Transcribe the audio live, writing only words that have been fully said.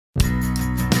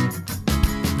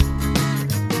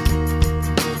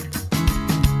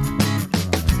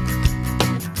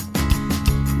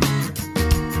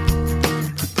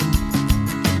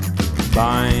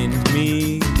Bind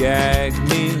me, gag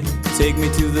me, take me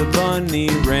to the bunny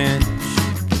ranch.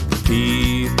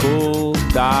 People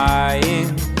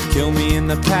dying, kill me in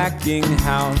the packing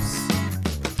house.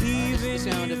 The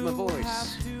sound of my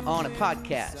voice on a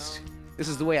podcast. This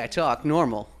is the way I talk,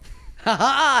 normal. Ha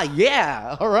ha,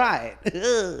 yeah, all right.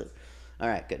 All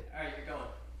right, good. All right, you're going.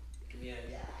 Give me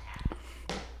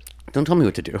Don't tell me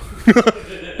what to do.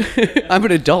 I'm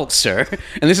an adult, sir,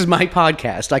 and this is my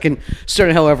podcast. I can start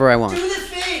it however I want. Do the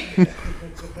thing!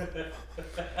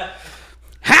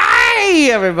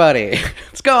 Hi, everybody.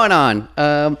 What's going on?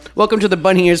 Welcome to the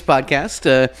Bunny Ears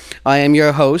podcast. I am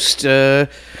your host. I'm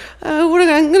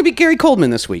going to be Gary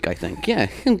Coleman this week, I think. Yeah,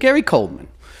 Gary Coleman.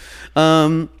 We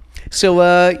have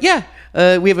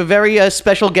a very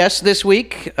special guest this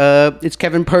week. It's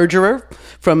Kevin Perjurer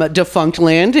from Defunct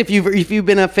Land. If you've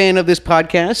been a fan of this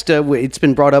podcast, it's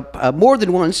been brought up more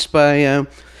than once by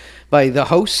the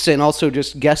hosts and also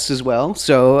just guests as well.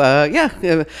 So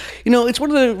it's one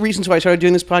of the reasons why I started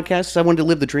doing this podcast. I wanted to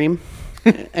live the dream,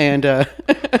 and there's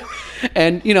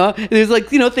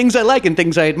things I like and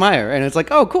things I admire, and it's like,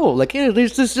 oh, cool. Like,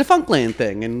 there's this Defunct Land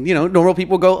thing, and normal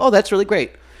people go, oh, that's really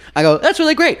great. I go, that's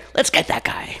really great. Let's get that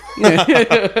guy.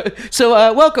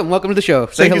 So welcome to the show.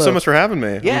 Say Thank you hello. so much for having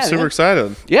me. Yeah, I'm super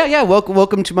excited. Yeah.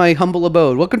 Welcome to my humble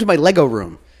abode. Welcome to my Lego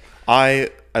room. I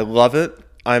love it.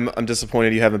 I'm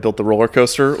disappointed you haven't built the roller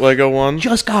coaster Lego one.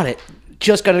 Just got it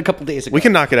a couple days ago. We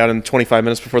can knock it out in 25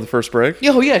 minutes before the first break.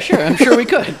 Oh yeah, sure. I'm sure we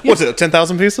could. Yeah. What's it?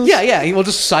 10,000 pieces? Yeah. We'll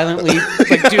just silently do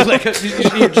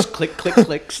just click.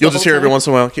 You'll just hear every once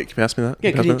in a while. Can you pass me that?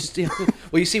 Yeah, Can you have that?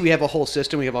 Well, you see, we have a whole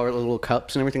system. We have all our little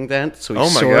cups and everything like that. So we Oh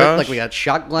my sort. gosh. Like we got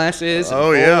shot glasses. And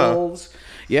Oh, yeah. bowls.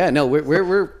 Yeah. No,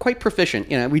 we're quite proficient.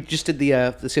 We just did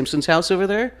the Simpsons house over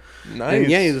there. Nice. And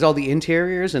yeah, there's all the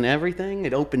interiors and everything.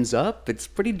 It opens up. It's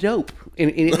pretty dope.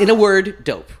 In a word,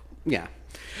 dope. Yeah.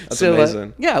 That's so,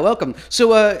 amazing. Welcome.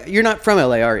 So you're not from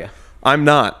LA, are you? I'm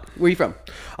not. Where are you from?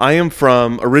 I am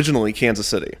from originally Kansas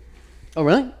City. Oh,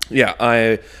 really? Yeah,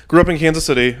 I grew up in Kansas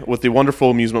City with the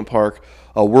wonderful amusement park,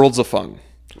 Worlds of Fun.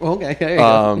 Okay. There you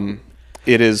go.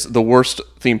 It is the worst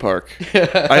theme park.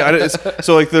 There's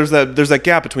that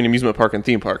gap between amusement park and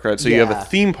theme park, right? So you have Yeah. a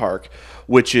theme park,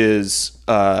 which is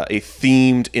a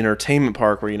themed entertainment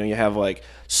park where you have like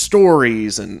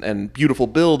stories and beautiful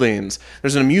buildings.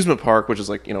 There's an amusement park, which is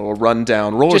like a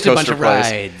rundown roller Just a coaster bunch of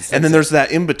place. rides. And then there's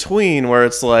that in between where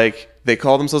it's like they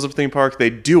call themselves a theme park, they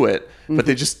do it, but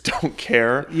they just don't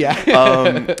care. Yeah.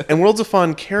 And Worlds of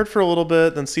Fun cared for a little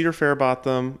bit, then Cedar Fair bought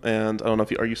them, and I don't know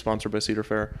if are you sponsored by Cedar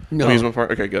Fair? No. Amusement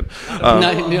park? Okay, good.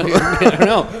 I don't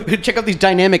know. Check out these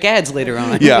dynamic ads later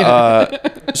on. Yeah.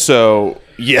 So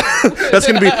yeah, that's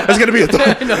gonna be a go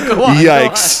on,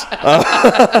 yikes.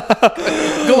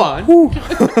 Go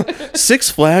on. Six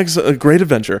Flags, a great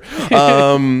adventure.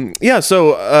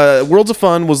 So Worlds of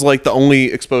Fun was like the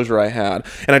only exposure I had,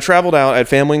 and I traveled out. I had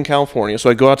family in California, so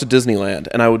I'd go out to Disneyland,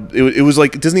 and it was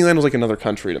like Disneyland was like another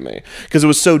country to me because it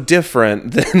was so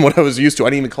different than what I was used to. I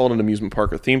didn't even call it an amusement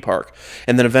park or theme park.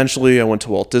 And then eventually I went to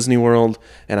Walt Disney World,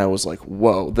 and I was like,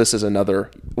 whoa, this is another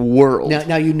world.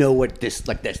 Now you know what this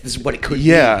is what it could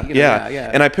be. Yeah. Yeah.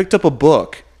 And I picked up a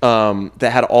book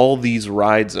that had all these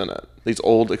rides in it, these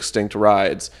old extinct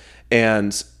rides,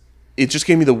 and it just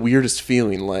gave me the weirdest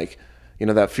feeling, like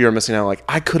that fear of missing out. Like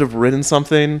I could have ridden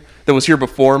something that was here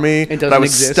before me, It but I doesn't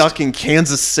was exist. stuck in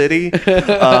Kansas City,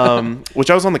 which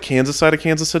I was on the Kansas side of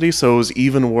Kansas City, so it was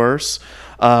even worse.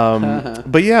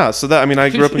 But yeah, so I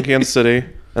grew up in Kansas City,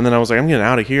 and then I was like, I'm getting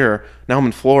out of here. Now I'm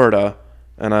in Florida.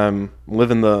 And I'm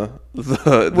living the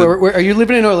Where are you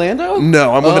living in Orlando?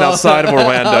 No, I'm living outside of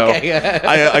Orlando. Okay.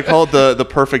 I call it the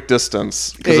perfect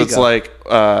distance There because you it's go. like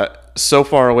so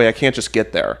far away I can't just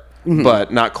get there,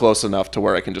 but not close enough to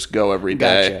where I can just go every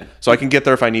day. Gotcha. So I can get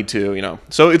there if I need to,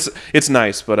 So it's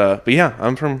nice, but yeah,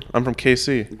 I'm from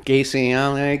KC.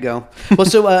 Gacy, there you go. Well,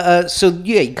 so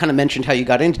you kind of mentioned how you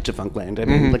got into Defunct Land. I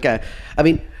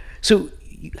mean,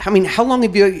 how long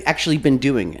have you actually been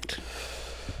doing it?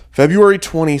 February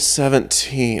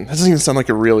 2017. That doesn't even sound like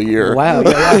a real year. Wow.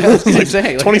 Yeah, I was going to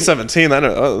say. 2017. I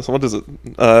don't know. What is it?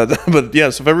 But yeah,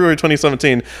 so February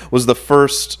 2017 was the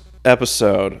first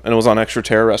episode, and it was on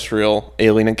Extraterrestrial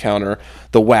Alien Encounter,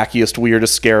 the wackiest,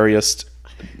 weirdest, scariest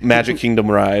Magic Kingdom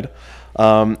ride.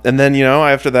 And then,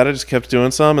 after that, I just kept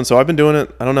doing some, and so I've been doing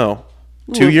it, I don't know,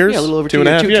 2 years? Yeah, a little over 2 and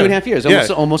a half? two and a half years.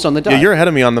 Almost on the dot. Yeah, you're ahead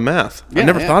of me on the math. I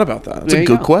never thought about that. That's There a you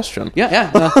good go. question.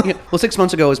 Yeah. Well, 6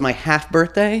 months ago was my half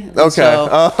birthday. and Okay.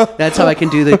 So that's how I can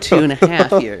do the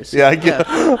 2.5 years. Yeah, I get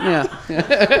Yeah.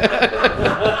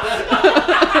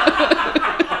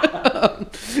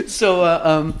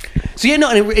 So So yeah,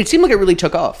 no, and it seemed like it really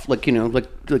took off, like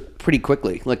like pretty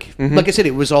quickly. Like like I said,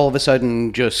 it was all of a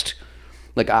sudden just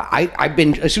like I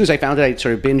binge as soon as I found it, I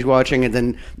started binge watching, and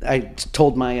then I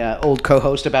told my old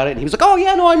co-host about it, and he was like, "Oh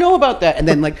yeah, no, I know about that." And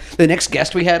then like the next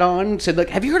guest we had on said like,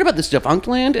 "Have you heard about this Defunct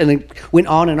Land?" And it went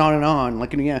on and on and on.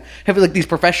 Like have like these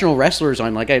professional wrestlers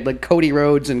on, like I had like Cody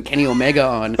Rhodes and Kenny Omega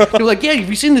on. They were like, "Yeah, have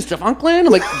you seen this Defunct Land?"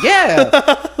 I'm like, "Yeah."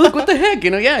 Like what the heck,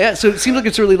 yeah. So it seems like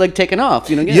it's really like taken off,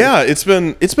 Yeah, it's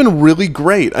been really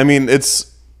great. I mean, it's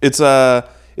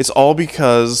all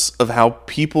because of how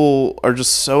people are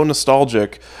just so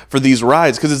nostalgic for these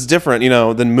rides, because it's different,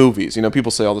 than movies.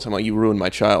 People say all the time, like, you ruined my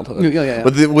childhood. Yeah.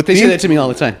 But they say that to me all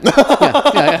the time.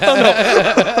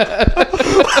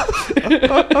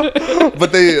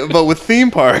 But with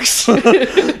theme parks, I'm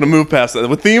gonna move past that.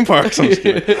 With theme parks, I'm just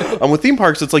kidding. With theme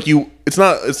parks, it's like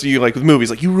it's you like with movies,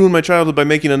 like you ruined my childhood by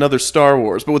making another Star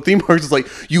Wars. But with theme parks, it's like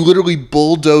you literally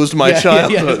bulldozed my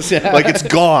childhood. Like it's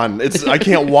gone. I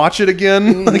can't watch it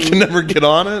again. I can never get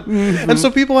on it. And so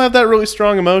people have that really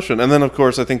strong emotion. And then of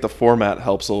course, I think the format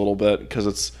helps a little bit because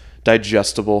it's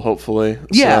digestible, hopefully.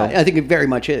 Yeah, I think it very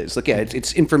much is. Like,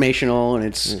 it's informational and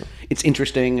it's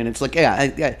interesting, and it's like,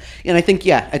 and I think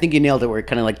you nailed it. Where it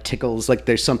kind of like tickles, like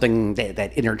there's something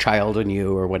that inner child in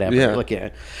you or whatever. Yeah. Like,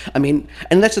 I mean,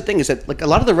 and that's the thing is that like a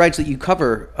lot of the rides that you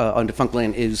cover on Defunct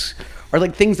Land are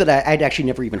like things that I'd actually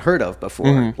never even heard of before.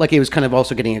 Mm-hmm. Like it was kind of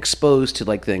also getting exposed to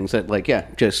like things that like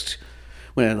just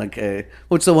when like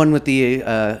what's the one with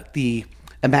the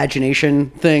imagination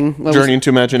thing? Journey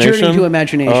into Imagination. Journey into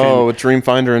Imagination. Oh, with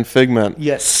Dreamfinder and Figment.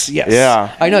 Yes.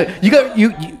 Yeah. I know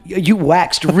you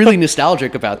waxed really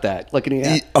nostalgic about that. Like,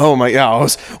 Oh my, yeah.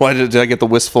 Why did I get the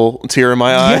wistful tear in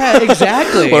my eye? Yeah,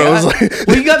 exactly. Where I was like,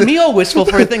 well, you got me all wistful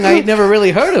for a thing I had never really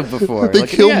heard of before. They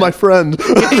killed my friend.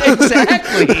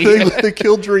 Exactly. they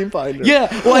killed Dreamfinder.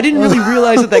 Yeah. Well, I didn't really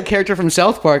realize that character from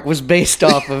South Park was based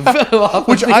off of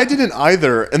which I didn't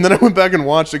either. And then I went back and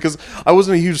watched it because I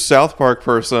wasn't a huge South Park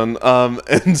person, and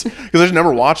because I just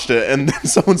never watched it. And then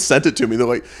someone sent it to me. They're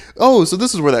like, "Oh, so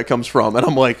this is where that comes from," and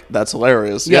I'm like, "That's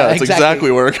hilarious. Yeah, that's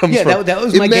exactly where it comes from." Yeah, that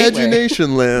was my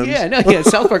Imagination Land. Yeah,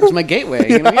 South Park was my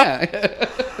gateway.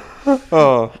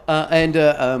 So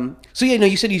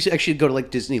you said you actually go to like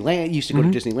Disneyland. You used to go to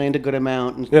Disneyland a good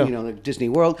amount, and like Disney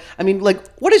World. I mean, like,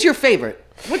 what is your favorite?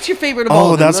 What's your favorite of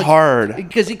all of them? That's hard.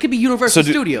 Because it could be Universal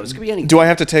Studios. It could be anything. Do I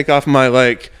have to take off my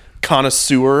like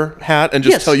connoisseur hat and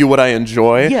just tell you what I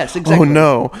enjoy? Yes, exactly. Oh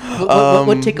no.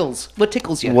 What tickles? What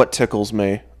tickles you? What tickles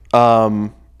me?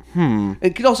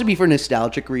 It could also be for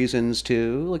nostalgic reasons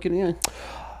too. Like,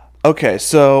 Okay,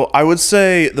 so I would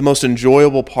say the most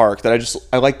enjoyable park that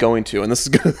I like going to, and this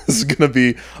is gonna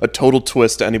be a total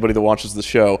twist to anybody that watches the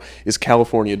show, is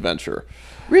California Adventure.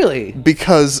 Really?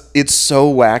 Because it's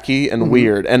so wacky and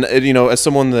weird. And, as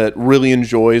someone that really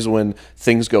enjoys when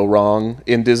things go wrong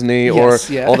in Disney or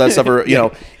all that stuff, or,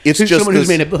 it's just someone who's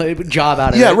made a job out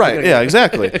of it. Yeah, right. Yeah,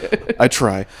 exactly. I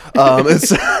try.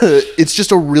 It's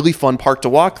just a really fun park to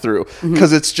walk through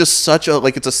because it's just such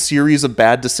it's a series of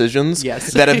bad decisions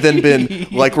that have then been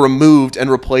like removed and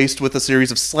replaced with a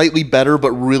series of slightly better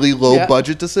but really low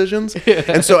budget decisions.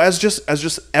 And so as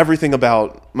just everything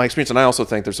about my experience, and I also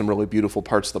think there's some really beautiful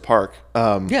parts of the park.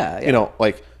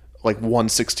 Like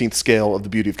 1/16th scale of the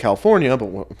beauty of California, but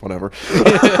whatever.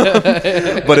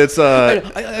 But it's I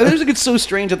always think it's so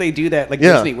strange that they do that, like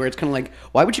Disney, where it's kind of like,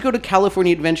 why would you go to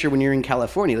California Adventure when you're in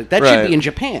California? Like that should be in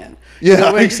Japan.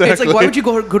 Yeah, exactly. It's like, why would you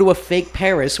go to a fake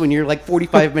Paris when you're like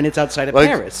 45 minutes outside of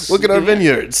Paris? Look at our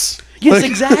vineyards. Yes,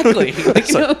 exactly.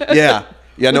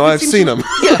 Yeah, no, I've seen them.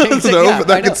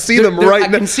 I can see them right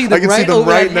now. I can see them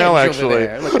right now, actually.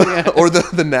 Or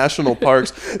the national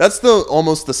parks. That's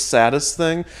almost the saddest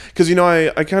thing, because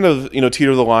I kind of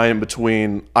teeter the line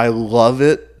between I love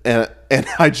it and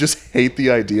I just hate the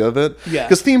idea of it. Yeah.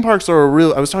 Because theme parks are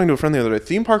I was talking to a friend the other day.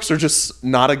 Theme parks are just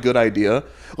not a good idea.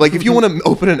 Like, if you want to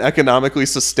open an economically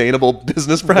sustainable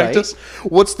business practice,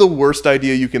 what's the worst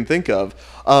idea you can think of?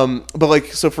 But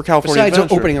so for California Besides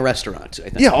Adventure, opening a restaurant, I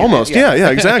think. Yeah, almost. Yeah,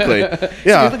 exactly.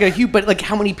 Yeah. But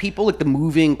how many people, like the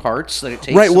moving parts that it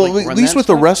takes? Right. To, well, like, at least with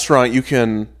the restaurant, you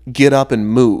can get up and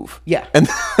move. Yeah. And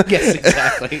yes,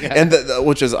 exactly. Yeah. And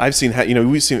which is I've seen.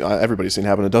 We've seen everybody's seen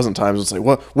happen a dozen times. It's like,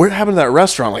 where happened to that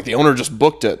restaurant? Like the owner just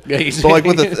booked it. Yeah, but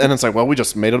and it's like, well, we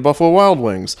just made it at Buffalo Wild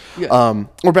Wings. Yeah.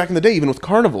 Or back in the day, even with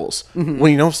carnivals,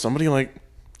 when somebody like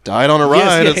died on a Yes,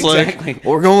 ride. yeah, It's exactly. like,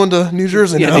 we're going to New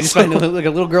Jersey Yeah, now. they just find like a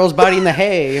little girl's body in the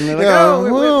hay, and they're like, Yeah,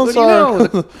 "Oh, well, what do you know?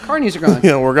 The carnies are gone."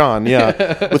 Yeah, we're gone.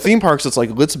 Yeah. With theme parks, it's like,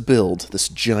 let's build this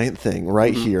giant thing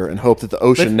right here and hope that the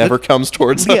ocean never comes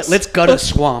towards Yeah, us. let's gut a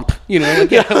swamp. You know,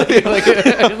 like, And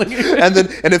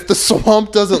if the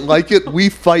swamp doesn't like it, we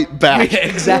fight back. Yeah,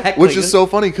 exactly. Which is so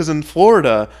funny because in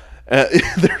Florida,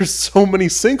 there's so many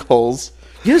sinkholes.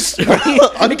 Just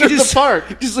Under the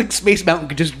park. just like Space Mountain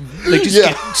could just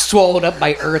Yeah. get swallowed up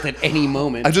by Earth at any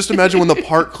moment. I just imagine when the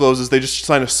park closes, they just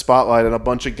shine a spotlight and a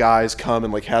bunch of guys come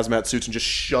in like hazmat suits and just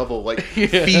shovel, like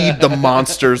feed the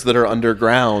monsters that are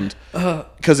underground.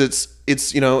 Because it's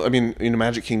I mean,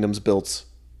 Magic Kingdom's built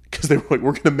because they were like,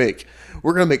 we're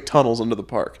gonna make tunnels under the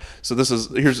park. So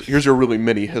here's your really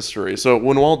mini history. So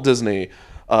when Walt Disney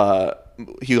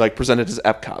he like presented his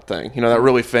Epcot thing, that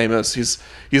really famous. He's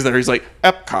there. He's like,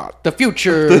 Epcot, the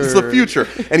future. It's the future.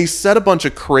 And he said a bunch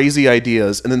of crazy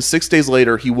ideas, and then 6 days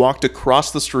later, he walked across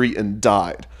the street and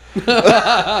died.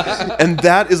 And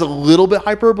that is a little bit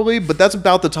hyperbole, but that's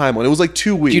about the timeline. It was like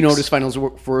 2 weeks. Do you know what his final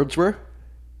words were?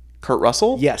 Kurt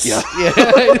Russell? Yes. Yeah.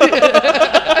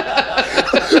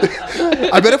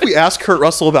 I bet if we asked Kurt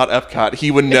Russell about Epcot,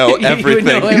 he would know He would everything.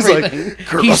 know He's everything. like,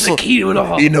 Kurt He's Russell, the key to it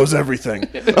all. He knows everything.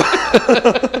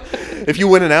 If you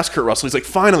went and asked Kurt Russell, he's like,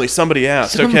 finally, somebody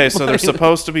asked. Okay, so there's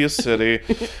supposed to be a city,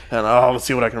 and let's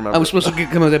see what I can remember. I was supposed to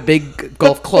come with a big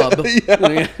golf club.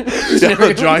 Yeah,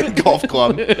 a giant golf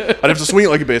club. I'd have to swing it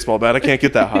like a baseball bat. I can't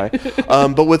get that high.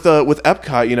 But with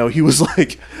Epcot, he was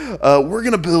like, "We're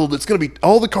gonna build. It's gonna be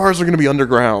all the cars are gonna be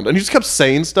underground," and he just kept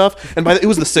saying stuff. And it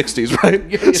was the '60s, right?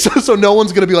 So no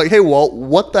one's gonna be like, "Hey, Walt,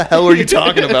 what the hell are you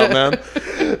talking about, man?"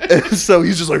 And so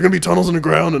he's just like, "Gonna be tunnels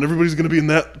underground, and everybody's gonna be in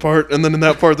that part, and then in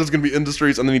that part there's gonna be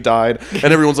industries." And then he died, and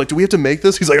everyone's like, "Do we have to make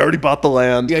this?" He's like, "I already bought the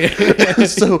land." And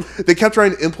so they kept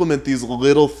trying to implement these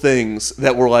little things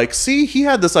that were like, "See, he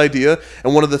had this idea,"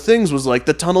 and one of the things was like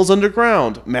the tunnels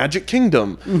underground, Magic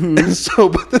Kingdom. And so,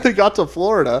 but then they got to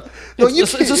Florida.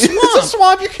 It's a swamp. It's a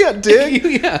swamp. You can't dig.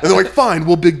 Yeah. And they're like, "Fine,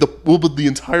 we'll build the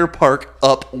entire park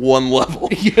up one level.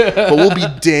 But we'll be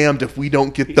damned if we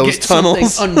don't get those Get something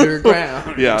tunnels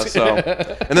underground." Yeah. So,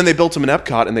 and then they built them in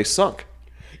Epcot, and they sunk.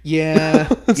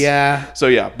 Yeah. So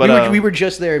yeah, but we were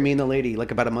just there, me and the lady,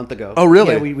 like about a month ago. Oh,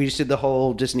 really? Yeah, we just did the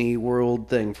whole Disney World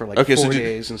thing for like Okay, so 4 did-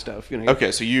 days and stuff.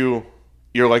 okay, so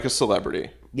you're like a celebrity.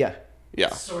 Yeah. Yeah.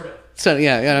 Sort of. So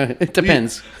yeah, it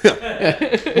depends.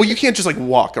 Well, you can't just like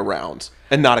walk around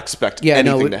and not expect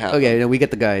anything to happen. Okay, no, we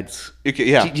get the guides. Okay,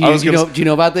 yeah. Do you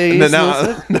know about the?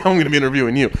 Now I'm going to be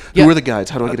interviewing you. Yeah. Who are the guides?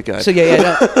 How do I get a guide? So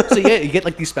you get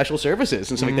like these special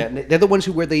services and stuff like that. And they're the ones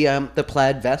who wear the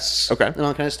plaid vests, Okay. and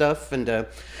all kind of stuff. And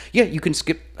yeah, you can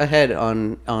skip ahead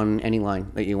on any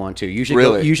line that you want to. You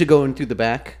should go in through the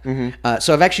back.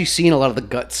 So I've actually seen a lot of the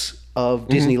guts of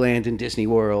Disneyland and Disney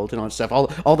World and all that stuff,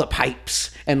 all the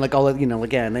pipes and like all of,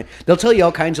 again, they'll tell you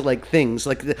all kinds of like things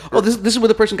like, this is where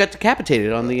the person got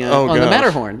decapitated on the on the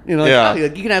Matterhorn. Yeah. You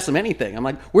can ask them anything. I'm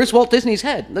like, where's Walt Disney's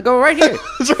head? They'll go right here.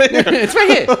 It's right here. It's right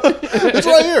here. It's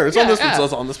right here. It's on this. Yeah.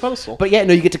 It's on this pedestal. But yeah,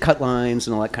 no, you get to cut lines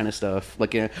and all that kind of stuff.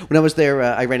 Like, when I was there,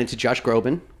 I ran into Josh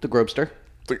Groban, the Grobster.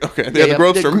 Okay. Yeah, the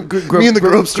Grobster. Me and the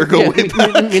Grobster go way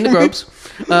back. Me and the Grobes.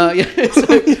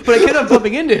 But I kept on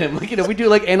bumping into him. Like, we do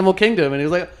like Animal Kingdom, and he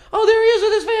was like, "Oh, there he is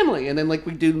with his family." And then like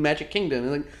we do Magic Kingdom,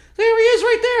 and like, there he is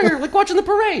right there, like watching the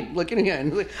parade. Like,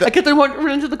 I kept on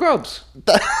running into the Grobes.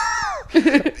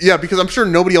 Yeah, because I'm sure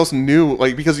nobody else knew,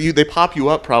 like, because they pop you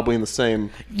up probably in the same.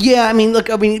 Yeah, I mean, look,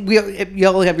 you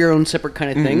all have your own separate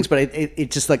kind of things, but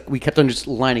it just like we kept on just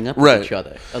lining up with each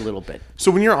other a little bit.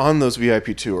 So when you're on those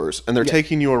VIP tours and they're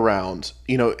taking you around,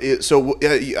 I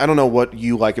don't know what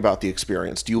you like about the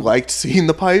experience. Do you like seeing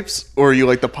the pipes, or you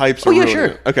like the pipes? Oh yeah,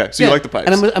 sure. Okay, so you like the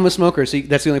pipes, and I'm a smoker, so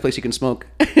that's the only place you can smoke.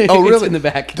 Oh really? It's in the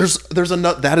back. There's a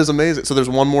nut. That is amazing. So there's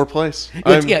one more place.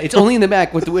 It's only in the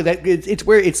back with that. It's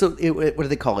where what do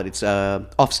they call it? It's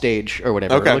off stage or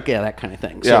whatever. Okay. Like, yeah, that kind of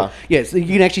thing. So, so you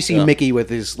can actually see Mickey with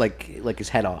his like his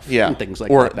head off. Yeah, and things like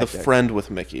or that. the friend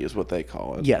with Mickey is what they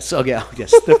call it. Yes. Oh yeah.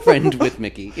 Yes. The friend with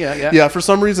Mickey. Yeah. Yeah. For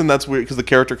some reason that's weird because the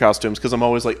character costumes. Because I'm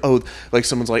always like, oh, like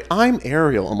someone's like, I'm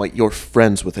Ariel. I'm like, you're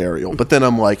friends with Ariel. But then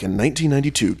I'm like, in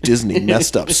 1992, Disney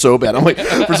messed up so bad. I'm like,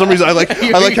 for some reason,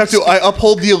 I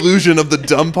uphold the illusion of the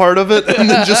dumb part of it and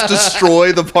then just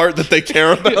destroy the part that they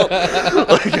care about.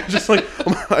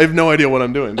 I have no idea what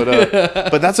I'm doing,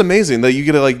 but that's amazing that you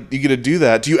get to do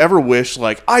that. Do you ever wish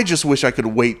I just wish I could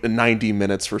wait 90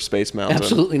 minutes for Space Mountain?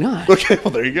 Absolutely not. Okay,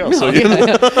 well there you go. No,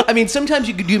 I mean, sometimes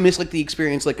you do miss the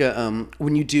experience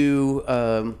when you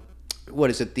do. What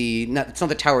is it? It's not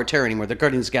the Tower of Terror anymore. The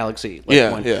Guardians of the Galaxy.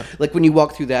 Yeah. Like when you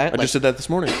walk through that. I just did that this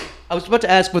morning. I was about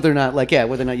to ask whether or not,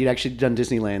 whether or not you'd actually done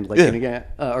Disneyland,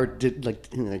 or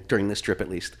did during this trip at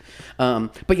least.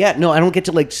 But yeah, no, I don't get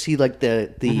to see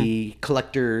the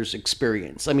collector's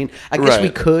experience. I mean, I guess we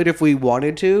Right. could if we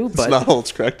wanted to, but It's not all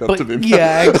it's cracked up to be.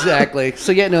 yeah, exactly.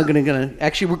 So yeah, no, gonna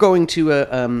actually we're going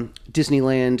to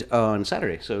Disneyland on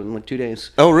Saturday, so in 2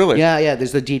 days. Oh, really? Yeah.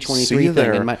 There's the D23 See you thing,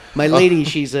 there. and my lady,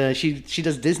 she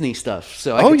does Disney stuff.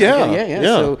 So I Oh, get to- yeah.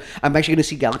 So I'm actually gonna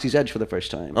see Galaxy's Edge for the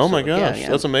first time. Oh, So, my gosh,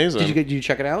 that's amazing. Did you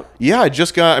check it out? Yeah,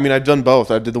 I've done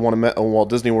both. I did the one in Walt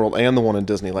Disney World and the one in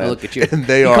Disneyland. Look at you. And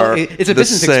they You call are it's a the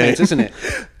business same. expense, isn't it?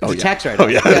 It's a tax write-off. Oh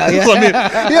yeah. yeah. I mean,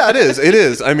 yeah, it is. It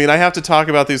is. I mean, I have to talk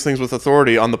about these things with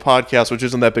authority on the podcast, which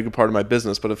isn't that big a part of my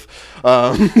business. But if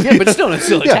Yeah, but still, it's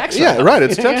still a tax yeah, write-off. right.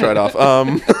 It's a tax write-off.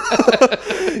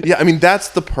 Yeah, I mean that's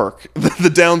the perk. The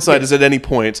downside is at any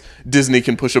point Disney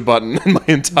can push a button and my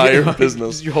entire Yeah,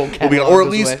 business your whole will be, catalog or at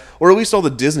goes least away. or at least all the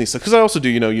Disney stuff. Because I also do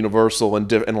Universal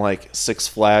and like Six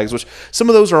Flags, which some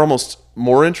of those are almost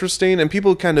more interesting, and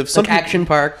people kind of some Like Action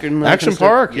Park and Action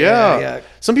Park, yeah. yeah.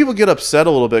 Some people get upset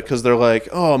a little bit because they're like,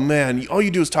 "Oh man, all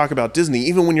you do is talk about Disney,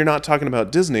 even when you're not talking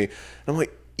about Disney." And I'm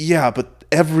like, "Yeah, but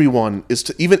everyone is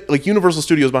even like Universal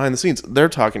Studios behind the scenes. They're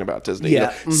talking about Disney.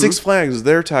 Yeah. Six Flags,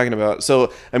 they're talking about."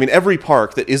 So I mean, every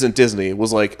park that isn't Disney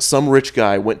was like some rich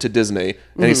guy went to Disney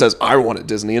and he says, "I want a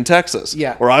Disney in Texas,"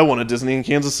 Yeah. or "I want a Disney in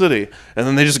Kansas City," and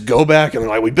then they just go back and they're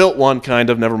like, "We built one, kind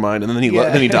of, never mind," and then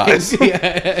he dies.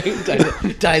 yeah,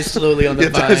 he dies slowly on the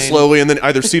It vine. dies slowly, and then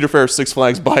either Cedar Fair or Six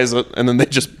Flags buys it, and then they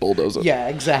just bulldoze it. Yeah,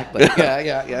 exactly.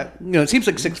 Yeah. It seems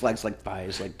like Six Flags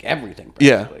buys everything.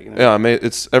 Yeah, practically, yeah, I mean,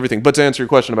 it's everything. But to answer your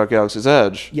question about Galaxy's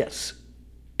Edge, Yes.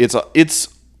 it's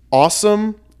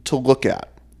awesome to look at.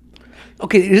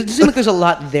 Okay, it doesn't seem like there's a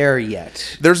lot there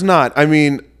yet. There's not. I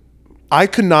mean, I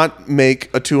could not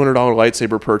make a $200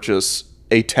 lightsaber purchase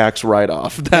a tax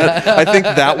write-off. That I think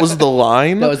that was the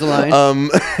line. That was the line?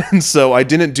 And so I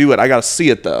didn't do it. I got to see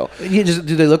it though. Do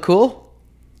they look cool?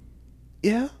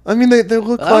 Yeah, I mean they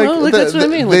look I don't know, like, that's what I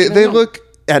mean. They look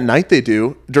at night. They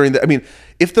do during the. I mean,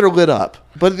 if they're lit up,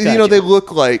 but Gotcha. they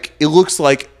look like it looks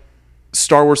like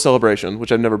Star Wars Celebration,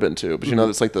 which I've never been to, but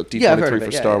it's like the D23 Yeah, I've heard of for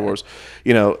it. Yeah, Star yeah. Wars.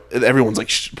 Everyone's like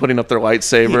putting up their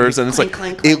lightsabers, and it's Clank, like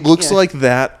clank, clank, it looks yeah. like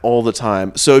that all the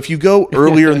time. So if you go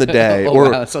earlier in the day, Oh,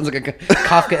 or wow. It sounds like a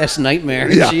Kafka-esque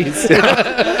nightmare. Yeah. Jeez.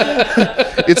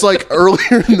 it's like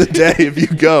earlier in the day, if you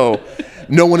go.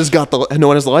 No one has the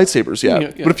lightsabers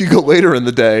yet. Yeah. But if you go later in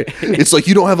the day, it's like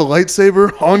you don't have a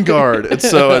lightsaber, on guard. And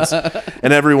so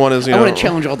and everyone is I want to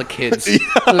challenge all the kids.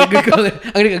 I'm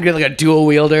gonna go get a dual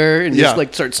wielder and Yeah.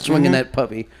 just start swinging that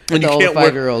puppy And at all the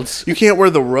 5-year-olds. You can't wear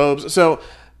the robes. So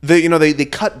they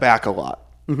cut back a lot.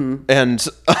 And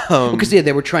Because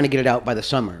they were trying to get it out by the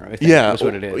summer. I think yeah, that's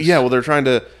what it is. Yeah, well, they're trying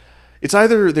to. It's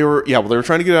either they were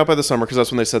trying to get it out by the summer because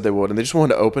that's when they said they would, and they just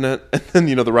wanted to open it. And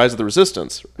then the Rise of the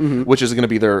Resistance, which is going to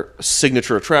be their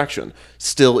signature attraction,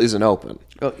 still isn't open.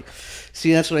 Oh,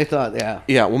 see, that's what I thought. Yeah.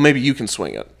 Yeah, well, maybe you can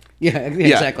swing it. Yeah.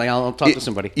 Exactly. I'll talk to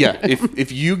somebody. Yeah,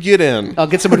 if you get in, I'll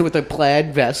get somebody with a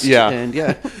plaid vest. yeah, And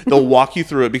yeah. they'll walk you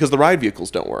through it because the ride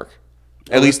vehicles don't work.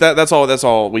 At least that's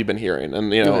all we've been hearing,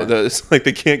 and it's like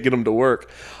they can't get them to work.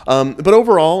 But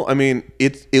overall, I mean,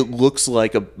 it looks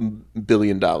like $1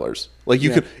 billion. Like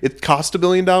it cost $1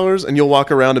 billion, and you'll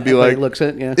walk around and be like, it looks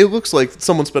it. Yeah. it looks like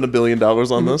someone spent $1 billion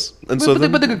on this, and so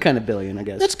But the good kind of billion, I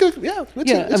guess. that's good. Yeah,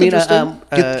 Yeah, it's I mean, interesting.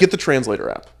 Get the translator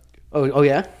app. Oh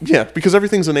yeah. Yeah, because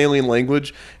everything's an alien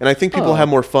language, and I think people have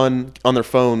more fun on their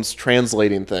phones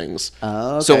translating things.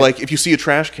 Oh, okay. So, like, if you see a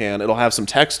trash can, it'll have some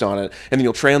text on it, and then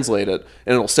you'll translate it,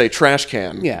 and it'll say "trash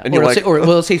can." Yeah. and Or you're like,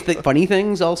 will it say funny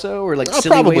things also, or silly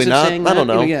probably ways not. of saying I don't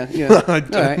that? know. Yeah. I, All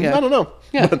right, yeah. I don't know.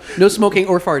 Yeah. No smoking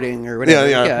or farting or whatever.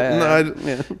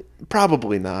 Yeah.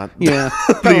 Probably not. Yeah,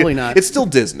 probably not. It's still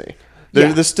Disney.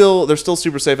 They're still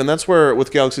super safe, and that's where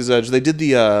with Galaxy's Edge they did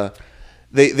the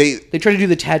They try to do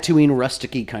the Tatooine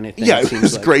rusticy kind of thing. yeah, it it seems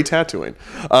was like. great tattooing.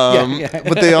 Yeah.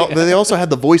 But they also had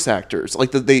the voice actors.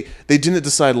 Like they didn't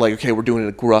decide like, okay, we're doing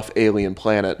a gruff alien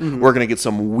planet. We're gonna get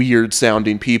some weird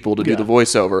sounding people to do the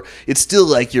voiceover. It's still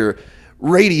like your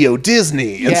Radio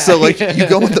Disney, and so like you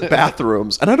go in the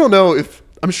bathrooms, and I don't know if.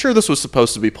 I'm sure this was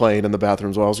supposed to be playing in the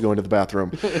bathrooms while I was going to the bathroom,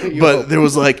 but there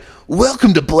was like,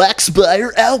 "Welcome to Black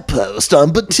Spire Outpost on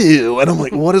Batuu," and I'm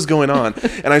like, "What is going on?"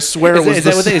 And I swear it was.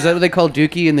 Is that what they call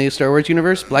Dookie in the Star Wars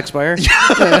universe? Black Spire?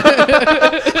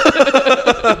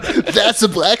 That's a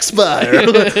Black Spire.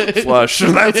 Flush.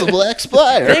 That's a Black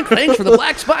Spire. Thanks for the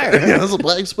Black Spire. Yeah, that's a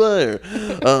Black Spire.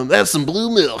 That's some blue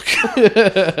milk.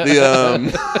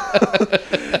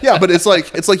 Yeah, but it's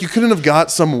like you couldn't have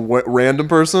got some random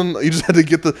person. You just had to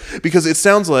get because it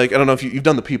sounds like, I don't know if you've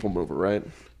done the People Mover, right?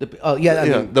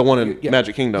 The one in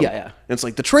Magic Kingdom. Yeah. And it's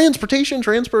like the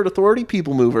Transport Authority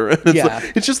People Mover. And it's, Yeah.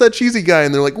 it's just that cheesy guy,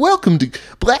 and they're like, "Welcome to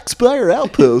Black Spire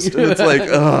Outpost." And it's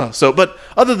like, so. But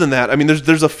other than that, I mean,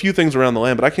 there's a few things around the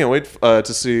land, but I can't wait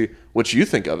to see what you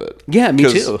think of it. Yeah, me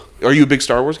 'Cause too. Are you a big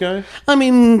Star Wars guy? I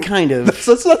mean, kind of.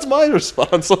 That's my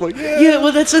response. I'm like, Yeah,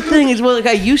 well, that's the thing is, well, like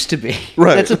I used to be.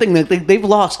 Right. That's the thing that they've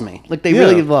lost me. Like they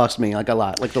really have lost me, like a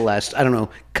lot. Like the last, I don't know,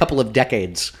 couple of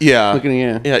decades. Yeah.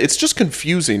 Yeah. It's just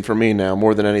confusing for me now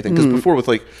more than anything. Because before with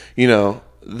like,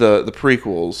 the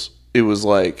prequels, it was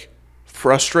like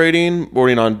frustrating,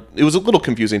 bordering on, it was a little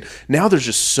confusing. Now there's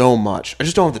just so much. I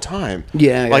just don't have the time.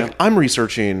 Yeah. Like I'm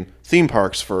researching theme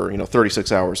parks for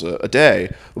 36 hours a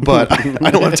day, but I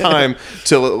don't have time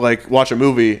to like watch a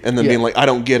movie and then being like, I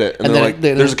don't get it, and they're like,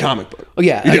 there's a comic book. Oh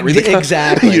yeah, you didn't read the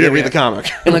exactly. You didn't read the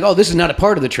comic. And like, oh, this is not a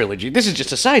part of the trilogy. This is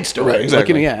just a side story. Right,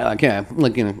 exactly.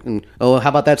 And, oh, how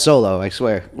about that Solo? I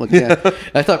swear. Like,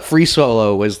 I thought Free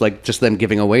Solo was like just them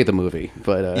giving away the movie,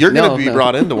 but you're gonna be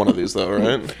brought into one of these though,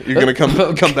 right? You're gonna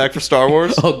come back for Star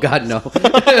Wars. Oh God, no.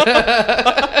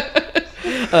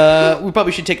 We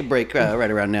probably should take a break right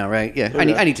around now, right? Yeah,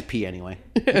 I need to pee anyway.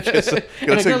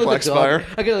 Gotta take Black Spire.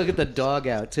 I gotta get the dog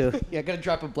out too. Yeah, I gotta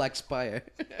drop a Black Spire.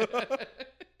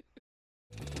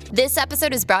 This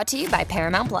episode is brought to you by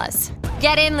Paramount Plus.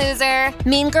 Get in, loser!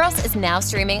 Mean Girls is now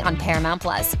streaming on Paramount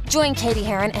Plus. Join Katie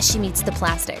Heron as she meets the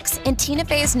plastics in Tina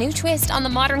Fey's new twist on the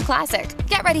modern classic.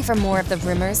 Get ready for more of the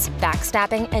rumors,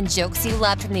 backstabbing, and jokes you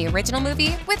loved from the original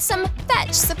movie with some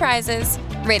fetch surprises.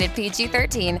 Rated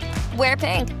PG-13. Wear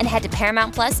pink and head to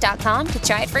ParamountPlus.com to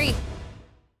try it free.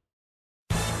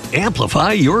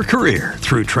 Amplify your career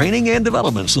through training and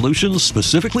development solutions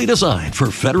specifically designed for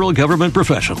federal government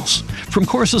professionals. From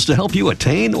courses to help you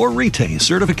attain or retain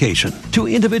certification, to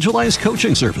individualized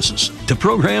coaching services, to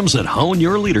programs that hone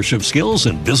your leadership skills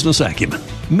and business acumen,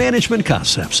 Management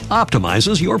Concepts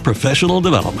optimizes your professional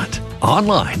development.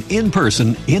 Online, in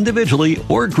person, individually,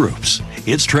 or groups,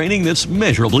 it's training that's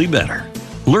measurably better.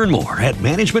 Learn more at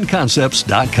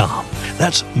managementconcepts.com.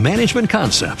 That's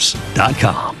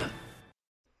managementconcepts.com.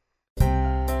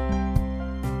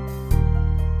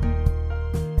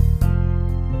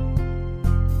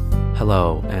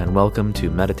 Hello, and welcome to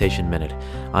Meditation Minute.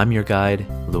 I'm your guide,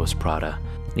 Louis Prada.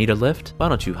 Need a lift? Why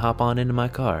don't you hop on into my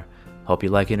car? Hope you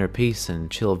like inner peace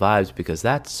and chill vibes, because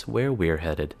that's where we're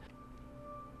headed.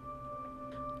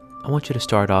 I want you to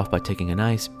start off by taking a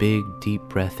nice, big, deep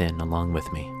breath in along with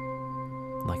me.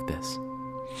 Like this.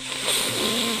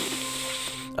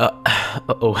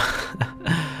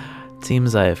 It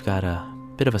seems I've got a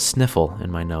bit of a sniffle in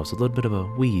my nose, a little bit of a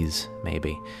wheeze,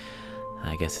 maybe.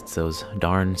 I guess it's those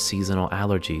darn seasonal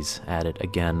allergies at it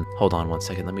again. Hold on one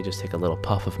second, let me just take a little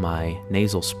puff of my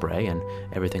nasal spray and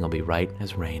everything will be right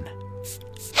as rain.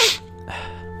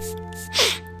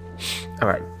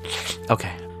 Alright,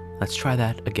 okay, let's try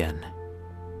that again.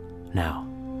 Now,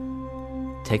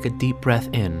 take a deep breath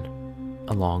in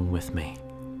along with me.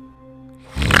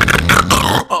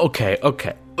 Okay,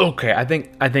 I think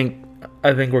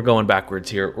we're going backwards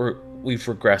here. We've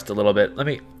regressed a little bit. Let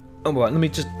me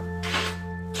just...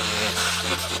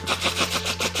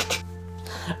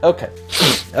 Okay.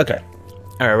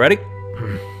 Alright, ready?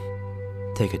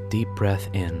 Take a deep breath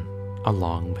in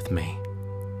along with me.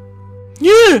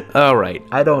 Yeah! Alright,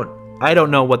 I don't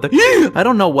know what that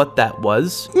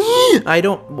was.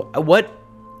 What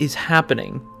is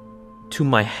happening to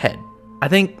my head? I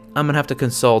think I'm gonna have to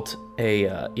consult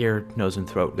a ear, nose, and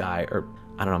throat guy, or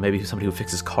I don't know, maybe somebody who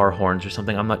fixes car horns or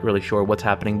something. I'm not really sure what's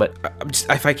happening, but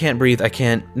if I can't breathe, I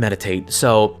can't meditate.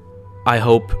 So I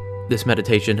hope this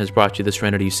meditation has brought you the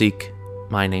serenity you seek.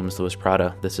 My name is Louis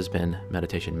Prada. This has been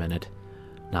Meditation Minute.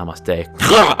 Namaste.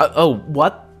 Oh,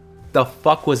 what the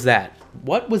fuck was that?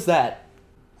 What was that?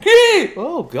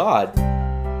 Oh, God.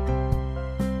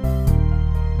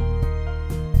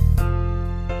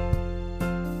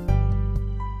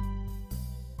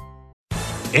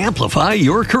 Amplify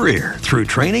your career through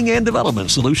training and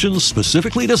development solutions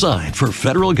specifically designed for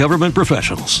federal government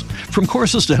professionals. From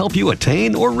courses to help you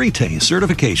attain or retain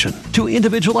certification, to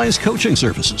individualized coaching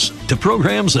services, to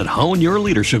programs that hone your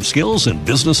leadership skills and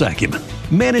business acumen,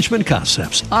 Management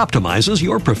Concepts optimizes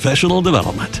your professional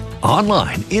development.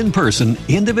 Online, in person,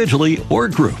 individually, or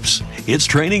groups, it's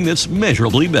training that's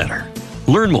measurably better.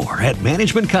 Learn more at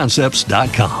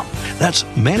managementconcepts.com. That's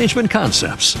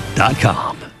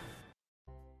managementconcepts.com.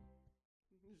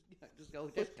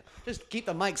 Just keep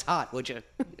the mics hot, would you?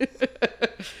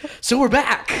 So we're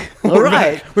back. All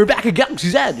right. We're back at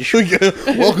Galaxy's Edge.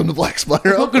 Welcome to Black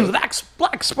Spiral. Welcome to the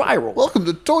Black Spiral. Welcome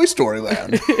to Toy Story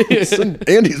Land. It's in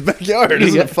Andy's backyard.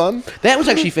 Isn't it fun? That was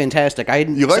actually fantastic.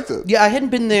 You liked it? Yeah, I hadn't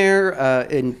been there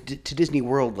to Disney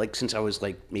World like since I was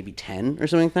like maybe 10 or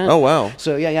something like that. Oh, wow.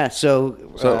 So yeah.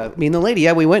 So me and the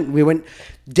lady, we went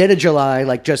dead of July,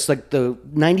 like just like the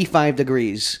 95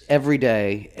 degrees every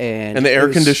day, and the it air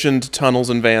was- conditioned tunnels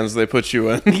and vans they put you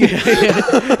in.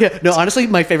 yeah. No, honestly,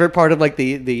 my favorite part of like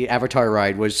the Avatar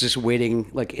ride was just waiting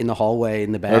like in the hallway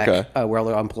in the back where all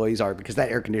the employees are, because that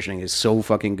air conditioning is so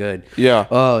fucking good. Yeah.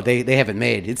 Oh, they haven't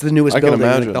made. It's the newest I can building in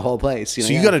imagine. like, the whole place. You know?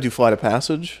 So you got to do Flight of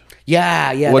Passage?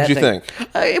 Yeah. What'd that you thing. think?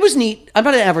 It was neat. I'm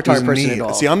not an Avatar It was person neat. at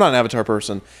all. See, I'm not an Avatar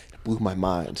person. It blew my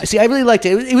mind. See, I really liked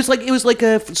it. It was like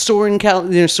a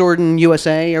Soarin'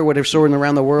 USA or whatever, Soarin'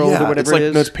 around the world or whatever it's like, it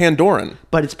is. No, it's Pandoran.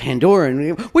 But it's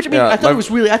Pandoran, which I mean, Yeah, I thought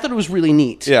it was really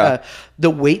neat. Yeah. The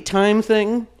wait time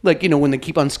thing, like when they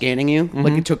keep on scanning you,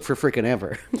 like it took for freaking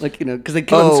ever, like because they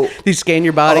they scan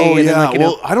your body. Oh, and yeah. then,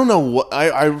 like, I don't know what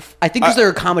I think because they're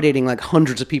accommodating like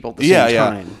hundreds of people at the yeah, same yeah.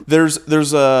 time. There's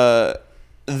the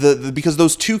because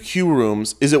those two queue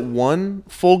rooms, is it one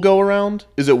full go around?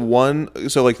 Is it one?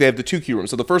 So like they have the two queue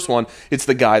rooms. So the first one, it's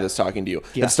the guy that's talking to you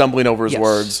Yeah. and stumbling over his Yes.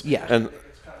 words. Yeah. And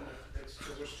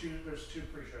There's two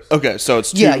pre-shows. okay, so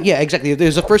it's two, Yeah, exactly.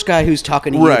 There's the first guy who's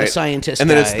talking to you, the scientist, and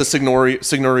then guy. it's the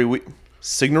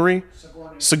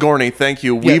Sigourney, thank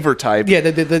you, Weaver type. Yeah, the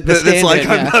It's like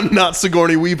stand-in, yeah. I'm not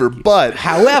Sigourney Weaver, but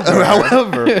However,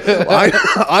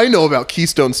 I know about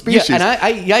Keystone Species. and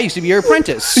I used to be your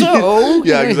apprentice, so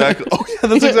Yeah, exactly. Oh, yeah,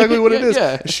 that's exactly what it is.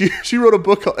 Yeah. She wrote a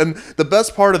book, and the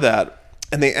best part of that,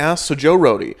 and they asked. So Joe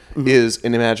Rohde is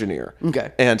an Imagineer,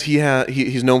 Okay. and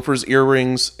he's known for his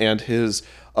earrings and his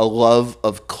a love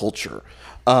of culture,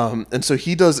 and so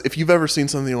he does. If you've ever seen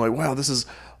something, you're like, wow, this is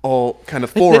all kind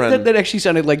of foreign. That actually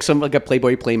sounded like a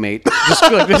Playboy Playmate. Just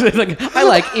like, I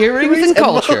like earrings and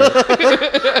culture.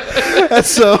 And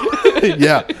so,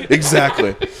 yeah,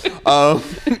 exactly.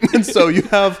 And so you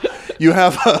have.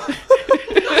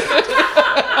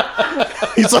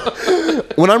 He's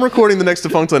like, when I'm recording the next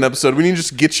Defunctland episode, we need to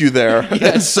just get you there.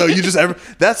 And so you just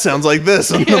that sounds like this,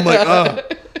 and I'm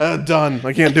like, done.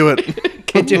 I can't do it.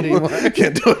 Can't do it anymore.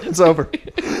 Can't do it. It's over.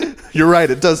 You're right.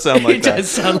 It does sound like It that. does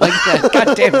sound like that.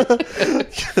 God damn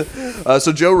it.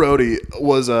 So Joe Rohde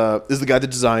is the guy that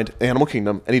designed Animal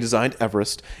Kingdom, and he designed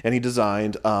Everest, and he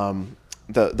designed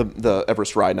the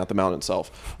Everest ride, not the mountain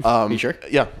itself. You sure?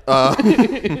 Yeah.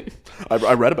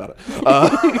 I read about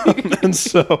it.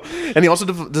 And he also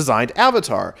designed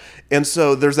Avatar. And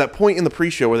so there's that point in the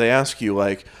pre-show where they ask you,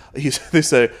 like, they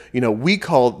say, we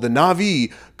call the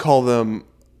Na'vi, call them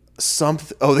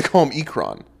something. Oh, they call them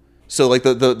Ikron. So like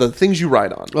the things you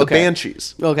ride on, the Okay.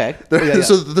 banshees. Okay.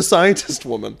 So the scientist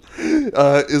woman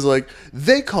is like,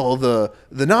 they call the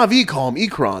Na'vi call them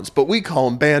Ikrons, but we call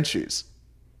them banshees.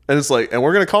 And it's like, and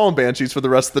we're gonna call them banshees for the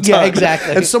rest of the Yeah, time.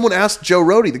 exactly. And someone asked Joe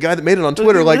Rohde, the guy that made it on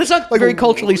Twitter, like, That's not very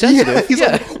culturally sensitive. Yeah, he's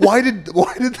Yeah. like,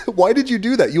 why did you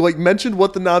do that? You like mentioned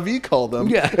what the Na'vi call them,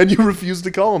 Yeah. and you refused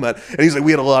to call them that. And he's like,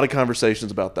 we had a lot of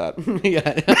conversations about that. Yeah.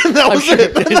 And that was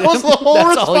it. And that was the whole That's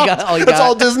response. all he got. That's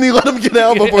all Disney let him get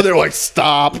out before they're like,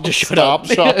 stop, Just shut stop,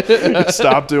 up.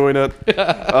 stop doing it.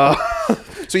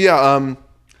 So yeah,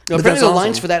 but Apparently that's the awesome.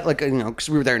 lines for that, like, because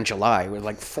we were there in July, were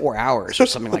like 4 hours or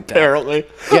something like that. Apparently,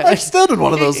 Yeah. I still did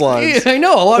one of those lines. Yeah, I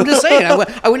know. I'm just saying.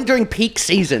 I went during peak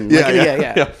season. Like,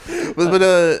 yeah.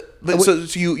 But so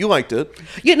you liked it.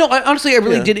 Yeah, no, honestly, I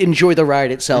really Yeah. did enjoy the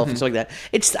ride itself and stuff like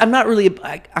that. I'm not really,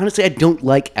 honestly, I don't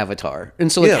like Avatar. And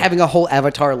so, like, Yeah. having a whole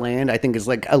Avatar land, I think is,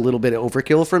 like, a little bit of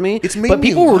overkill for me. It's made but me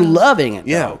people were laugh. loving it,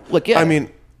 Yeah, though. Like, yeah. I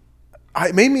mean,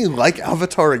 it made me like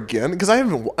Avatar again because I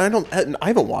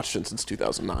haven't watched it since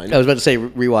 2009. I was about to say,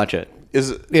 rewatch it.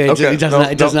 Is it? Yeah, Okay. it does No,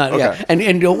 not. It does no, not. Yeah, okay.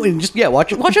 and don't and just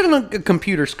watch it on a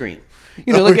computer screen.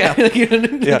 You know, Oh, like yeah.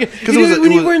 Yeah, 'cause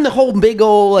when you were in the whole big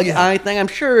old eye thing, I'm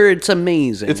sure it's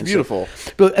amazing. It's And so- beautiful.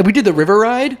 but we did the river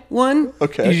ride one.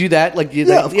 Okay. Did you do that? Like,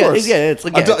 of course. Yeah, it's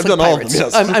like I've it's done like all of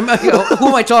them, pirates. yes. Who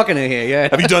am I talking to here? Yeah.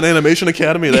 Have you done Animation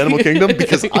Academy of the Animal Kingdom?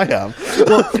 Because I have.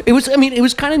 Well, it was. I mean, it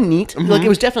was kind of neat. Mm-hmm. Like, it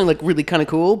was definitely like really kind of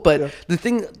cool. But the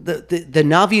thing, the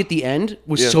Na'vi at the end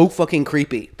was Yeah. so fucking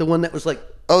creepy. The one that was like.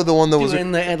 Oh, the one that was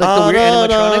doing the weird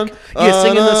animatronic,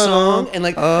 singing the song, and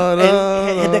like and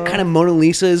had that kind of Mona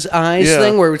Lisa's eyes Yeah.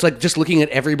 thing, where it's like just looking at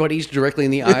everybody's directly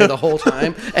in the eye the whole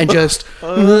time, and just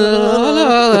like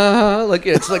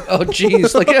it's like, oh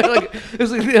geez, like it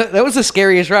was like, that was the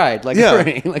scariest ride. Like, Yeah. for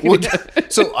me. Like, Well,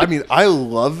 so I mean, I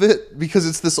love it because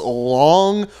it's this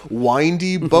long,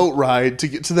 windy boat ride to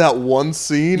get to that one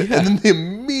scene, and then they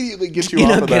immediately get you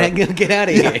off of that. get out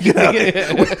of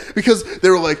here. Because they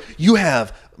were like,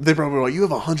 they probably were like, you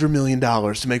have $100 million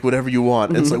to make whatever you want.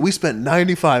 And it's like, we spent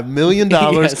 $95 million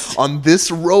Yes. on this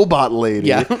robot lady.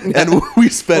 Yeah. And we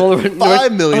spent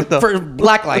 $5 million. for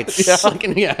black lights. Yeah. Like,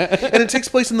 yeah. And it takes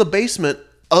place in the basement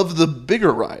of the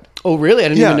bigger ride. Oh, really? I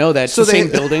didn't even know that. It's So the same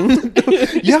building.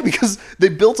 Yeah, because they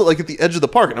built it like at the edge of the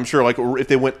park, and I'm sure like if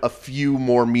they went a few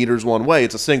more meters one way,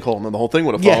 it's a sinkhole, and then the whole thing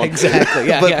would have Yeah, fallen. exactly.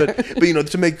 Yeah, but you know,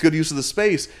 to make good use of the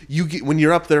space, you get when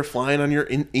you're up there flying on your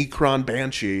Ikron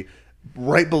Banshee.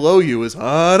 Right below you is so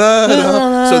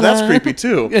that's creepy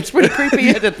too. It's pretty creepy,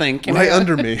 you had to think. You know? Right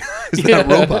under me is that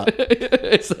robot.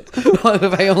 It's like, well,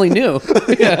 if I only knew.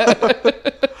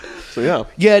 So yeah.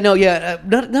 Yeah, no, yeah,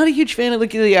 not a huge fan of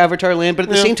like the Avatar land, but at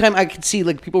the same time, I could see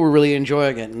like people were really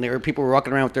enjoying it, and there were people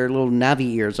walking around with their little Navi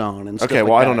ears on and stuff. Okay, like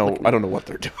well, I that. don't know. Like, I don't know what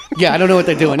they're doing. yeah, I don't know what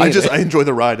they're doing. I Either. enjoy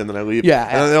the ride and then I leave. Yeah.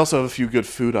 and they also have a few good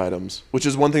food items, which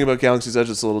is one thing about Galaxy's Edge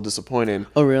that's a little disappointing.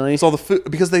 Oh, really? It's all the food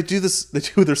because they do this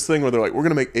thing where they're like, we're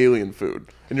gonna make alien food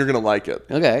and you're gonna like it.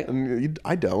 Okay. and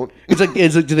I don't. It's like, do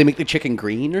they make the chicken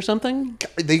green or something?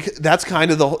 That's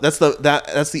kind of that's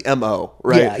the MO,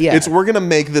 right? Yeah, yeah. It's we're gonna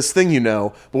make this thing,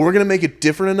 but we're gonna make it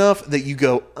different enough that you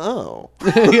go, oh.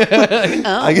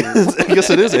 I guess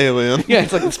it is alien. Yeah,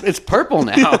 it's like it's purple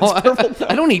now.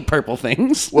 I don't eat purple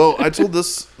things. Well, I told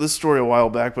this story a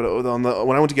while back, but when I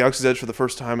went to Galaxy's Edge for the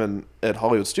first time at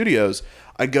Hollywood Studios,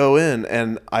 I go in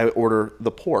and I order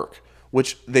the pork,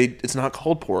 which it's not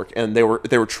called pork, and they were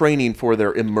training for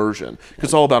their immersion because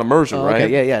it's all about immersion, okay. right?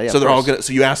 Yeah. So they're all gonna.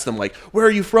 So you ask them like, "Where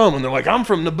are you from?" And they're like, "I'm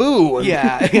from Naboo." And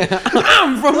Yeah.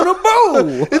 I'm from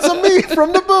Naboo. it's a me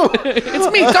from Naboo.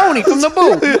 It's me, Tony, from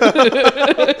Naboo.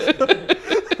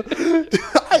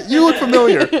 You look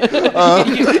familiar.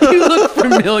 You look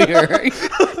familiar.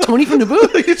 Tony from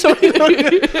Naboo?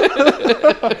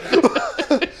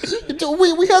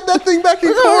 We had that thing back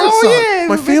in Coruscant.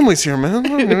 My family's here, man.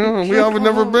 We have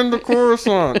never been to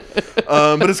Coruscant.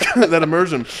 But it's kind of that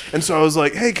immersion. And so I was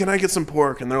like, hey, can I get some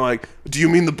pork? And they're like, do you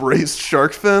mean the braised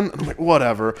shark fin? And I'm like,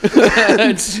 whatever.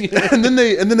 and then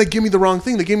they give me the wrong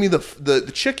thing. They gave me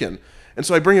the chicken. And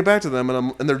so I bring it back to them,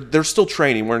 and they're still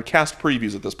training. We're in cast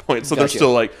previews at this point, so they're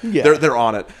still like they're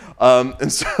on it. And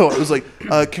so I was like,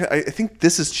 I think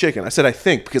this is chicken. I said I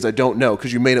think because I don't know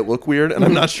because you made it look weird, and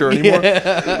I'm not sure anymore.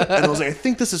 And I was like, I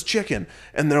think this is chicken,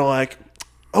 and they're like,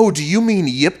 oh, do you mean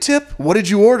Yip Tip? What did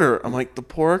you order? I'm like, the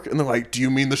pork. And they're like, do you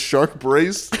mean the shark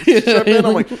braised?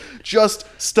 I'm like, just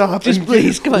stop. Just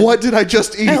please, come on. What did I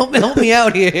just eat? Help me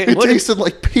out here. It tasted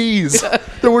like peas.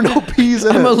 There were no peas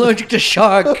in it. I'm allergic to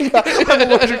shark.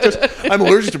 I'm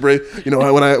allergic to braised. You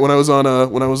know, when I was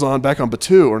on back on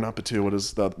Batuu, or not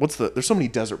Batuu. There's so many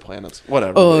desert planets.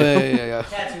 Whatever. Oh, yeah.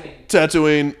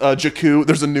 Tatooine, Jakku.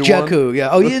 There's a new one. Jakku, yeah.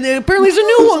 Oh, yeah. Apparently there's a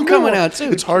new one coming out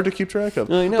too. It's hard to keep track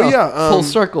of. I know. But yeah, Full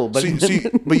circle. But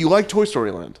but you like Toy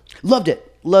Story Land. Loved it.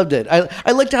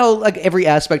 I liked how like every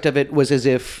aspect of it was as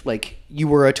if like you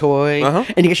were a toy,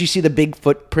 and you actually see the big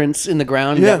footprints in the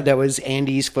ground. Yeah. That was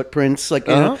Andy's footprints. Like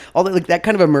you know, all that, like that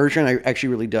kind of immersion. I actually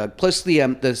really dug. Plus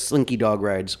the Slinky Dog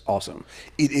ride's awesome.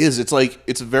 It is. It's like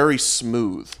it's very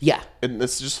smooth. Yeah. And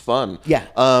it's just fun. Yeah.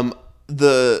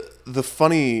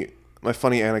 My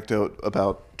funny anecdote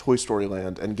about Toy Story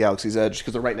Land and Galaxy's Edge,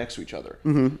 because they're right next to each other.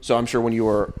 Mm-hmm. So I'm sure when you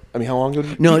were, how long ago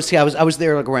did you? No, see, I was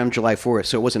there like around July 4th,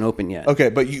 so it wasn't open yet. Okay,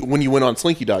 but when you went on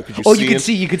Slinky Dog, could you Oh, see you could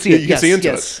see it. You could Yes, see into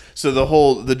yes. it. So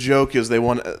the joke is they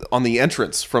want, on the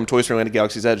entrance from Toy Story Land to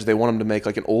Galaxy's Edge, they want them to make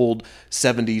like an old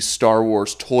 70s Star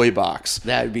Wars toy box.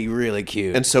 That would be really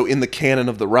cute. And so in the canon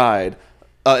of the ride,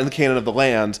 in the canon of the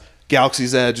land,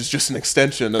 Galaxy's Edge is just an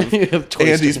extension of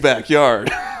Andy's backyard.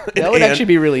 That would actually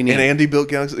be really neat. And Andy built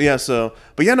Galaxy. Yeah, so.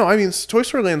 But yeah, no, I mean, Toy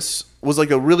Story Land was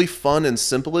like a really fun and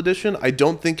simple edition. I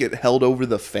don't think it held over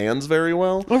the fans very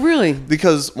well. Oh, really?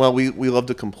 Because, well, we love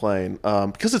to complain.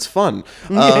 Because it's fun.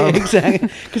 Yeah, exactly.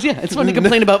 Because, it's fun to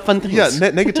complain about fun things. Yeah,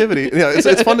 negativity. Yeah,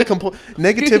 it's fun to complain.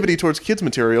 Negativity towards kids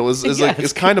material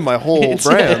is kind of my whole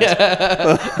brand.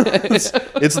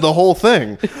 It's the whole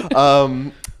thing.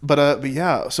 But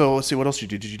yeah, so let's see, what else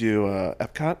did you do? Did you do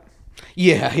Epcot?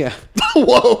 Yeah.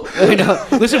 Whoa! I know.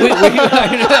 Listen,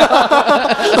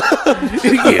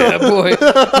 yeah, boy.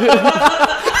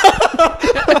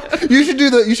 You should do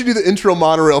the intro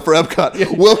monorail for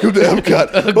Epcot. Welcome to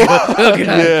Epcot.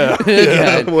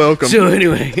 Yeah. Welcome. So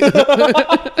anyway,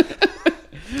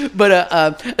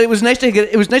 but it was nice to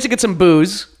get some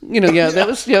booze.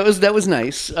 That was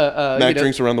nice. Mac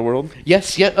drinks around the world.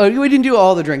 Yes, yeah. We didn't do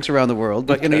all the drinks around the world,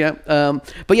 but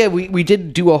we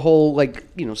did do a whole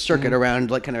circuit around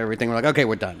kind of everything. We're like, okay,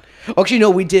 we're done. Actually, no,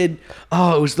 we did.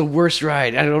 Oh, it was the worst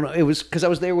ride. I don't know. It was because I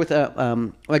was there with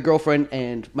my girlfriend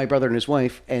and my brother and his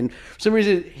wife, and for some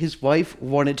reason his wife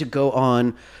wanted to go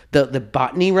on the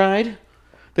botany ride.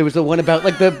 There was the one about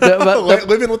the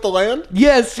Living with the Land.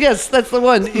 Yes, that's the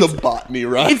one. The botany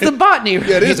ride. It's the botany.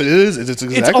 Yeah, it is. It's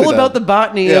exactly. It's all that. about the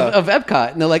botany of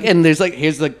Epcot, and they're like, and there's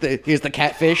here's the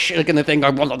catfish, and the thing,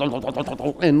 and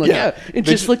it's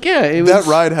just it was. That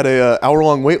ride had a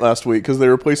hour-long wait last week because they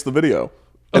replaced the video,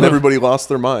 and everybody lost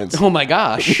their minds. Oh my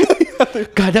gosh.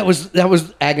 God, that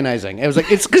was agonizing. It was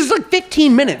it's because it's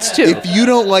 15 minutes too. If you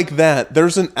don't like that,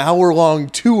 there's an hour-long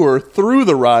tour through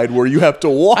the ride where you have to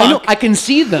walk. I know. I can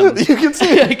see them. You can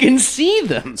see. I can see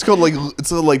them. It's called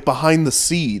like behind the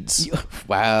seeds.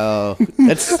 Wow,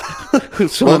 that's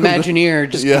so Imagineer.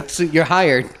 Just you're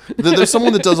hired. There's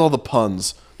someone that does all the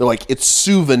puns. They're like, it's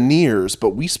souvenirs,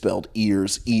 but we spelled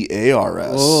ears,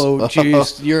 E-A-R-S. Oh,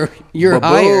 jeez, you're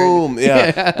Boom. hired.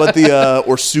 Yeah, but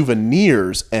or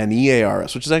souvenirs,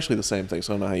 N-E-A-R-S, which is actually the same thing.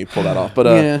 So I don't know how you pull that off. But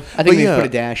I think they put a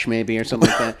dash maybe or something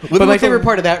like that. But my favorite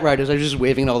part of that ride is I was just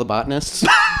waving at all the botanists.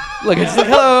 It's like,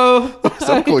 hello. Is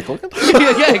that Macaulay Culkin?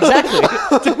 yeah, exactly.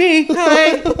 It's me.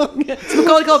 Hi. It's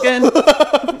Macaulay Culkin.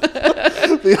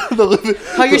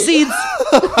 How are your seeds?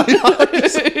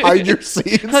 Hide your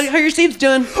seeds. How are your seeds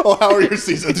doing? Oh, how are your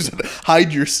seeds? I just said,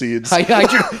 hide your seeds.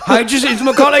 Hide your seeds,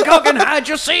 Macaulay Culkin. Hide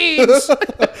your seeds.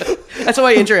 That's how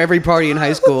I enter every party in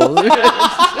high school.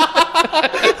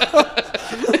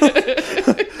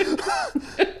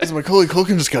 Macaulay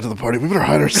Culkin just got to the party. We better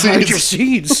hide our seeds. Hide your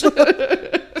seeds.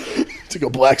 Took a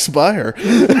black spire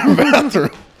in our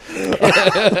bathroom.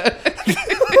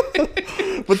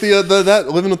 But that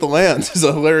Living with the Land is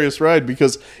a hilarious ride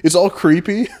because it's all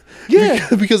creepy. Yeah,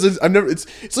 because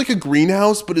it's like a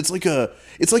greenhouse, but it's like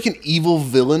an evil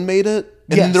villain made it,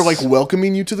 and then they're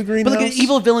welcoming you to the greenhouse. But like an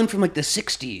evil villain from the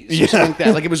 60s or something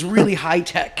like that. It was really high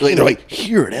tech. They're like,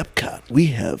 here at Epcot, we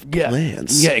have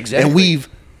plants. Yeah, exactly. And we've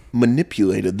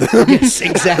manipulated them. Yes,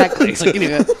 exactly. It's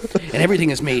and everything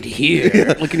is made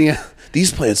here.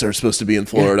 These plants are supposed to be in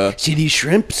Florida. Yeah. See these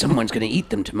shrimp? Someone's going to eat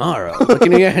them tomorrow.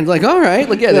 And all right.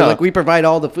 They're we provide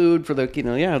all the food for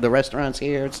the restaurants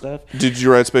here and stuff. Did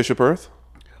you ride Spaceship Earth?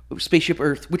 Spaceship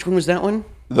Earth. Which one was that one?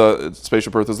 The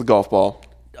Spaceship Earth is the golf ball.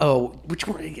 Oh, which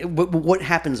one? What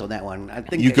happens on that one? I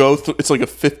think you go through. It's like a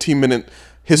 15-minute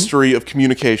history of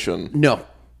communication.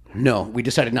 No, we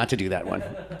decided not to do that one.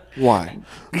 Why?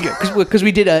 Because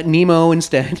we did Nemo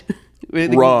instead.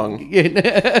 Wrong.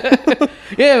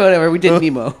 Yeah, whatever. We did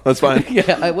Nemo. That's fine.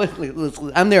 Yeah,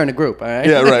 I'm there in a group. All right.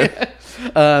 Yeah, right.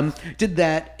 Did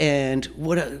that, and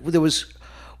there was.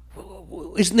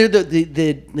 Isn't there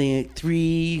the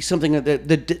three something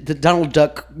the Donald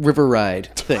Duck River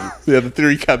Ride thing? Yeah, the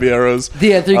Three Caballeros.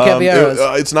 Yeah, Three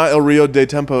Caballeros. It's not El Rio de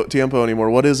Tiempo anymore.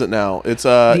 What is it now? It's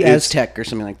the Aztec or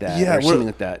something like that. Yeah, or something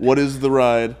like that. What is the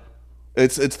ride?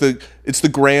 It's the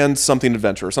Grand something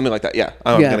adventure or something like that. Yeah,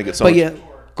 I'm gonna get some.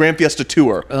 Grand Fiesta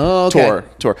Tour. Oh, okay.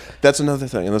 Tour. That's another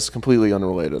thing, and this is completely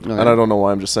unrelated. Right. And I don't know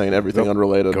why I'm just saying everything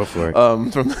unrelated. Go for it.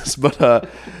 From this, but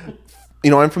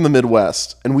I'm from the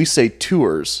Midwest, and we say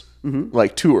tours,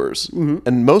 like tours,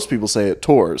 and most people say it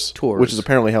tours, which is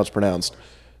apparently how it's pronounced.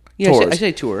 Yeah, I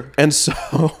say tour. And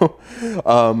so,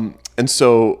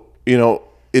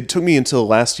 it took me until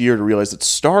last year to realize that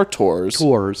Star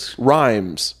Tours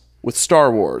rhymes with Star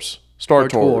Wars. Star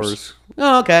Tours.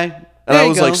 Oh, okay. And I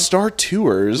was like, Star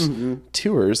Tours?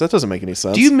 Tours? That doesn't make any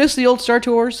sense. Do you miss the old Star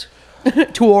Tours?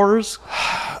 Tours?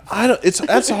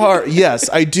 That's hard. Yes,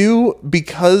 I do,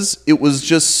 because it was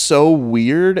just so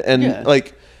weird, and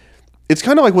it's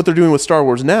kind of like what they're doing with Star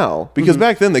Wars now, because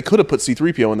back then they could have put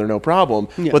C-3PO in there, no problem,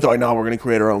 but they're like, no, we're going to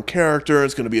create our own character,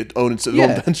 it's going to be its own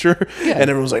adventure, and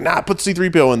everyone's like, nah, put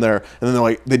C-3PO in there, and then they're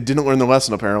like, they didn't learn the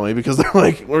lesson apparently, because they're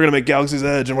like, we're going to make Galaxy's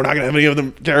Edge, and we're not going to have any of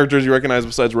the characters you recognize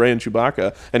besides Rey and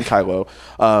Chewbacca and Kylo,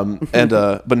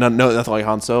 but nothing like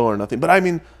Han Solo or nothing. But I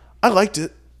mean, I liked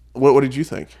it. What did you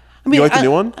think? You like the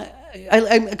new one?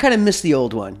 I kind of miss the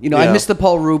old one. I miss the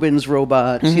Paul Rubens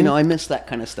robots. I miss that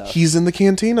kind of stuff. He's in the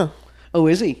cantina. Oh,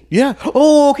 is he? Yeah.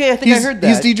 Oh, okay. I think I heard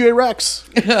that. He's DJ Rex.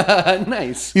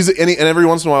 Nice. And every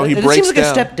once in a while he It breaks seems like down. a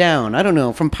step down. I don't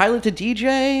know, from pilot to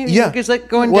DJ. Yeah. Like, is that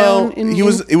going well, down?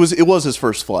 It was his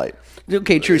first flight.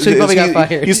 Okay, true. So he probably got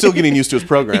fired. He's still getting used to his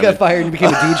program. He got fired and became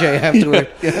a DJ afterward.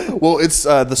 Yeah. Well, it's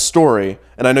the story,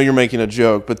 and I know you're making a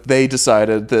joke, but they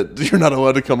decided that you're not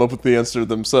allowed to come up with the answer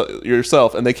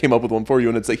yourself, and they came up with one for you,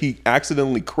 and it's like he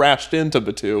accidentally crashed into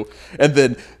Batu, and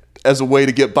then as a way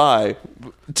to get by,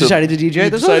 Decided to DJ? He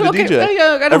decided Okay, to DJ. yeah,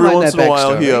 I don't Every mind once that in a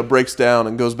while, he backstory. breaks down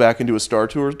and goes back into his Star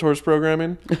Tours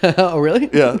programming. Oh, really?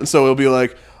 Yeah, and so he'll be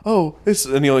like, "Oh, this,"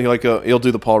 and he'll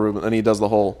do the Paul Rubin, and he does the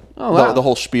whole wow. the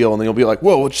whole spiel, and then he'll be like,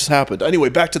 "Whoa, what just happened?" Anyway,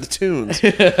 back to the tunes.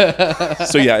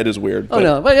 So yeah, it is weird. Oh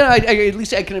no, but yeah, at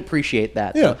least I can appreciate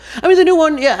that. Yeah. So. I mean, the new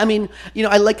one, yeah. I mean,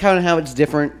 I like how it's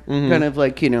different, kind of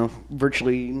like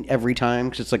virtually every time,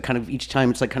 because it's like kind of each time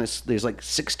it's like kind of there's like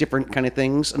 6 different kind of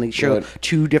things, and they show Right.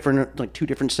 two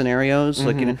different scenarios,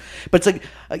 like But it's like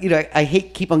I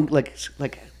hate keep on like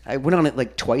I went on it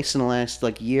like twice in the last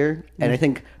like year, and I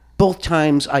think. Both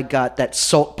times I got that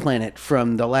Salt Planet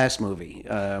from the last movie.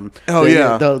 The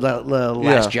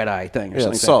Last Jedi thing. Or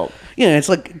something Salt. Like that. Yeah, it's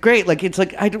like great. Like it's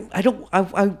like I don't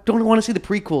want to see the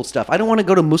prequel stuff. I don't want to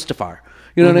go to Mustafar.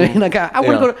 You know what I mean? Like I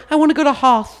want to go. I want to go to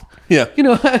Hoth. Yeah.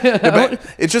 But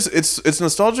it's just it's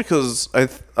nostalgic because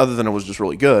other than it was just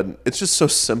really good, it's just so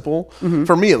simple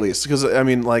for me at least. Because I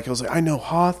mean, like I was like, I know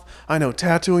Hoth, I know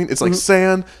Tatooine. It's like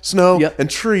sand, snow, Yep. and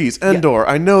trees. Endor,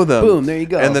 I know them. Boom, there you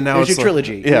go. And then now There's it's your like,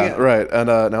 trilogy. Yeah, Yeah. right. And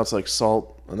now it's like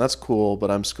Salt, and that's cool, but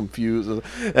I'm just confused. And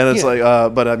it's Yeah.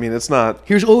 like, but I mean, it's not.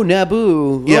 here's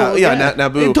Naboo. Yeah, Oh, yeah,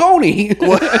 Naboo. Hey, Tony. Hey,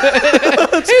 look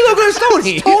at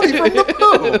Tony. Tony from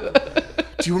Naboo.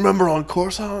 Do you remember on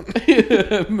Coruscant?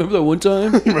 Remember that one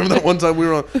time? Remember that one time we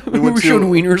went we were showing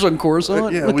wieners on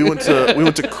Coruscant. Yeah, we went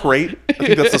to Crate. I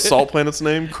think that's the Salt Planet's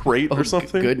name, Crate or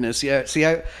something. Goodness, yeah. See,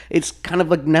 it's kind of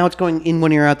like now it's going in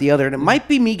one ear out the other, and it might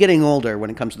be me getting older when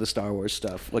it comes to the Star Wars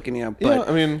stuff. But Yeah,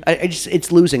 I mean- I just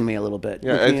it's losing me a little bit.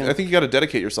 Yeah, I think you got to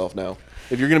dedicate yourself now.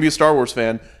 If you're going to be a Star Wars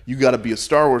fan, you got to be a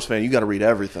Star Wars fan. You got to read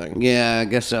everything. Yeah, I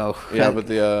guess so. Yeah, but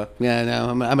the Yeah, no,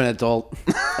 I'm an adult.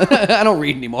 I don't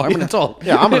read anymore. I'm an adult.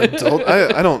 yeah, I'm an adult.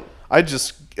 I don't. I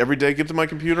just every day get to my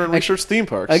computer and research theme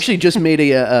parks. I actually just made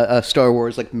a Star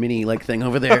Wars like mini like thing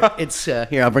over there. It's here.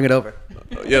 I'll bring it over.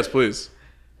 Yes, please.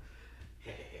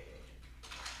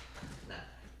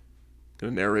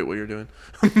 Gonna narrate what you're doing.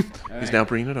 He's now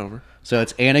bringing it over. So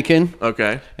it's Anakin,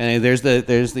 Okay. and there's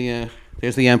the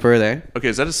Emperor there. Okay,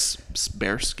 is that his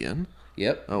bare skin?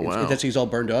 Yep. Oh, wow. That's he's all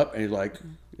burned up, and he's like.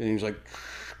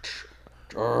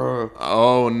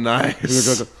 Oh,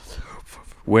 nice.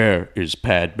 Where is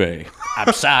Padme?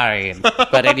 I'm sorry,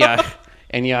 but in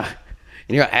your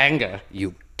anger,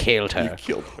 you killed her.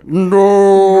 Killed her. No.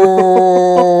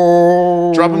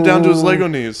 Drop him down to his Lego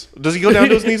knees. Does he go down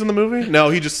to his knees in the movie? No,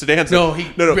 he just stands. No, he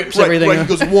rips right, everything Right, up.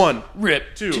 he goes 1, Rip,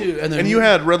 2, two, and then- and you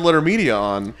had Red Letter Media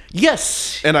on,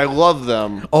 Yes. and I love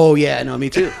them. Oh yeah, no, me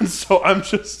too. So I'm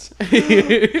just.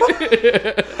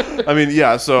 I mean,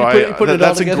 yeah. So You put it all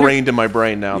that's together? ingrained in my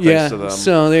brain now, thanks Yeah. to them.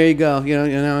 So there you go. You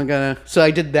know, I gotta. So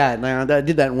I did that. Now I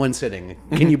did that in one sitting.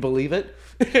 Can you believe it?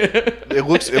 It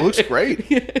looks great.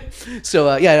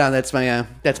 So yeah, no, that's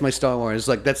my Star Wars.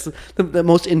 Like that's the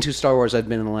most into Star Wars I've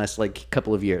been in the last like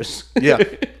couple of years. Yeah.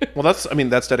 Well,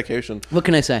 that's dedication. What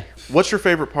can I say? What's your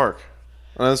favorite park?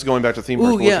 This is going back to theme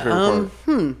parks. Ooh, but what's yeah, your favorite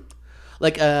park?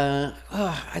 Like I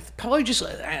probably just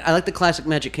I like the classic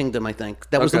Magic Kingdom. I think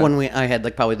that was the Okay. one I had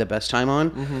like probably the best time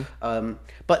on.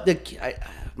 But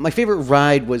my favorite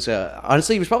ride was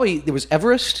honestly there was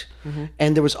Everest,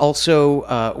 and there was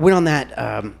also went on that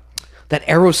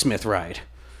Aerosmith ride.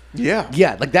 Yeah.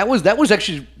 Yeah, like that was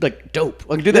actually like dope.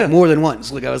 Like I did that more than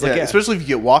once. Like I was Yeah, like, yeah. especially if you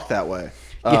get Walk That Way.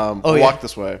 Yeah. Oh, yeah. Walk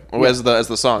This Way, or as the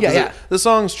song. 'Cause Yeah, yeah. the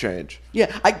songs change.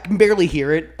 Yeah, I can barely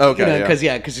hear it. Okay,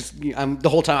 yeah. because I'm the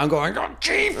whole time I'm going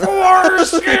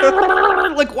G-force.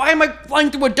 Like, why am I flying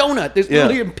through a donut? There's Yeah.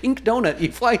 literally a pink donut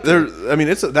you fly through. I mean,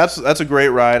 that's a great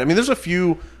ride. I mean, there's a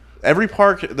few. Every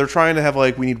park they're trying to have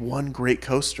like we need one great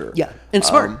coaster. Yeah, and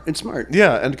smart. It's smart.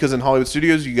 Yeah, and because in Hollywood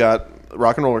Studios you got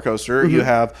Rock and Roller Coaster, Mm-hmm. you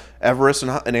have Everest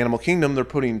and Animal Kingdom. They're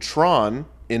putting Tron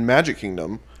in Magic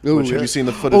Kingdom. Ooh, Have really? you seen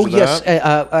the footage of yes, that?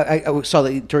 I saw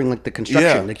that during like the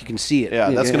construction. Yeah. Like you can see it. Yeah,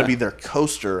 that's going to be their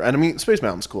coaster. And I mean, Space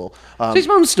Mountain's cool. Space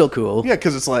Mountain's still cool. Yeah,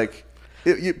 because it's like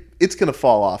It's gonna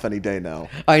fall off any day now.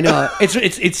 I know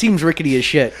it seems rickety as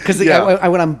shit because Yeah. I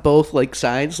went on both like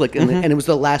sides like and it was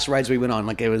the last rides we went on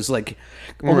like it was like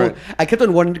Right. I kept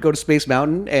on wanting to go to Space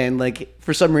Mountain and like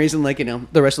for some reason like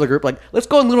the rest of the group like let's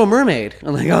go on Little Mermaid.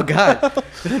 I'm like oh god,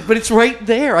 but it's right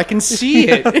there. I can see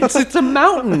it. It's a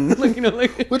mountain. Like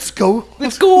like Let's go.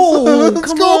 let's go.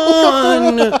 Let's Come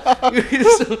go.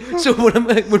 on. so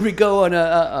when we go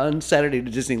on Saturday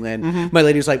to Disneyland, my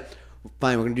lady was like.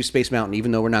 Fine, we're gonna do Space Mountain,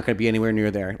 even though we're not gonna be anywhere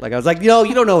near there. Like I was like, you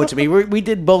don't know it to me. We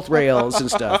did both rails and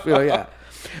stuff. Yeah.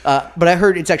 But I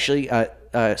heard it's actually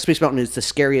Space Mountain is the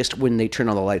scariest when they turn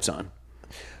all the lights on.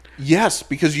 Yes,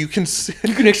 because you can see,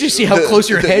 You can actually see how close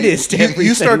your head is to everything.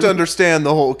 you start to understand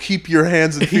the whole keep your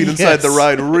hands and feet inside the Yes.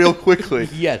 ride real quickly.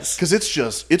 Yes. because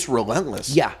it's relentless.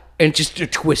 Yeah, and just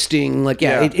twisting. Like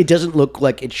Yeah. it doesn't look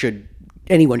like it should.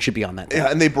 Anyone should be on that thing. Yeah,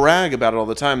 and they brag about it all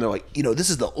the time. They're like, this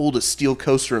is the oldest steel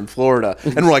coaster in Florida,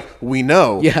 and we're like, we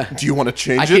know. Yeah. Do you want to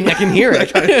change I it? can hear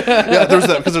it. Yeah, there's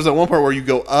that one part where you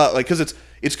go up, like because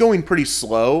it's going pretty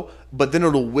slow, but then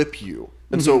it'll whip you,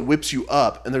 and so it whips you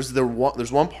up. And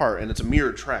there's one part, and it's a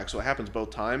mirrored track, so it happens both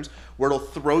times where it'll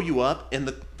throw you up, and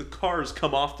the cars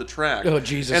come off the track. Oh,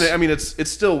 Jesus. And I mean,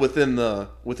 it's still within the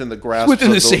grasp, Within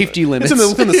of the safety limits. It's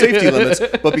within the safety limits,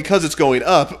 but because it's going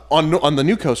up on the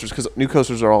new coasters, because new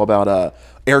coasters are all about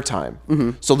airtime,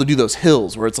 so they'll do those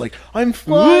hills where it's like I'm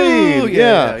flying, Woo!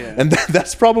 Yeah. and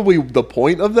that's probably the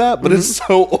point of that, but it's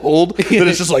so old that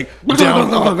it's just like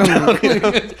down, up, down.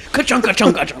 Ka-chung,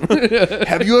 ka-chung, ka-chung.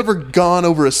 Have you ever gone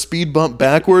over a speed bump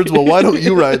backwards? Well, why don't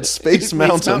you ride Space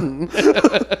Mountain?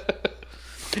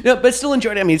 No, but still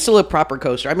enjoyed it. I mean, it's still a proper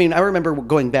coaster. I mean, I remember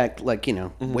going back, like,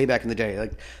 way back in the day.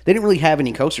 Like, they didn't really have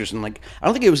any coasters. And, like, I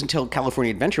don't think it was until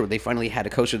California Adventure where they finally had a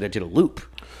coaster that did a loop,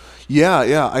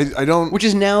 Yeah, I don't. which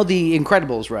is now the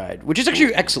Incredibles ride, which is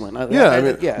actually excellent. I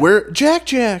mean, where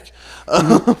Jack?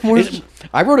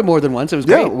 I rode it more than once. It was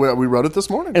Yeah, great. we rode it this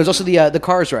morning. And it was also the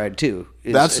Cars ride, too.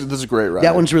 This is a great ride.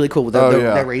 That one's really cool with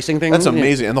that racing thing. That's Yeah.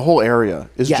 amazing, and the whole area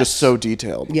is Yes. just so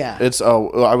detailed. Yeah. It's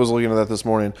I was looking at that this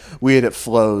morning. We ate at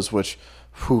Flo's, which,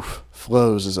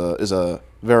 Flo's is a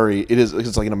very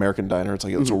it's like an American diner. It's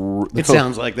like It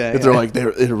sounds like that, They're yeah. like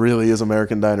it really is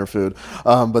American diner food.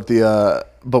 But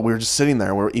we were just sitting there,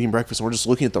 and we were eating breakfast, and we're just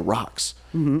looking at the rocks.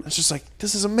 It's just like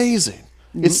this is amazing.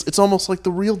 It's almost like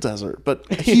the real desert, but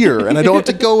here, and I don't have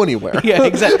to go anywhere. Yeah,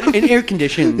 exactly. And air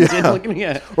conditioned.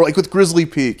 Yeah. Or like with Grizzly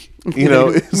Peak,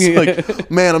 it's like,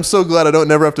 man, I'm so glad I don't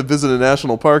never have to visit a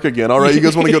national park again. All right, you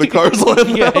guys want to go to Cars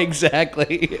Land? Yeah,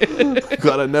 exactly.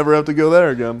 Glad I never have to go there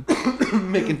again.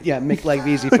 Make life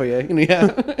easy for you.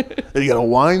 Yeah. And you got a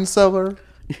wine cellar.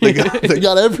 They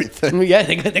got everything. Yeah,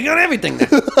 they got everything there.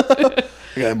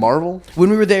 They got Marvel. When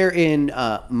we were there in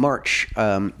March,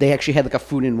 they actually had like a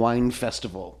food and wine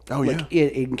festival. Oh, like,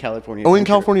 in California. Oh, in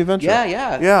California Adventure.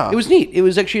 Yeah. It was neat. It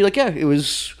was actually like it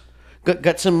was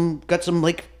got some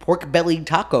like pork belly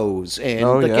tacos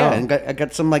and and I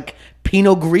got some like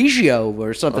Pinot Grigio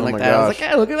or something like my that. I was gosh.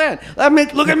 like, yeah, look at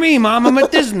that. Look at me, Mom. I'm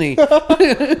at Disney.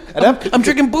 I'm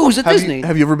drinking booze at Disney.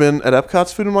 Have you ever been at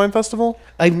Epcot's Food and Wine Festival?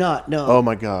 I've not. No. Oh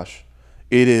my gosh,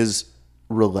 it is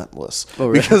relentless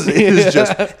really? because it is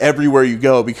just everywhere you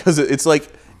go. Because it's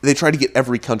like they try to get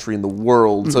every country in the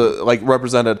world to like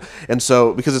represented, and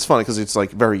so because it's funny because it's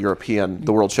like very European,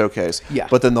 the World Showcase. Yeah.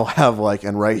 But then they'll have like,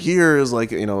 and right here is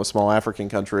like a small African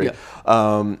country.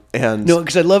 Yeah. And No,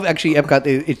 because I love actually Epcot.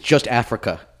 It's just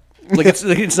Africa. Like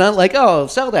it's not like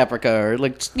South Africa or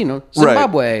like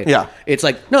Zimbabwe. Right. Yeah. It's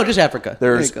like no, just Africa.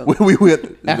 there's There you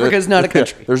go. Africa's not a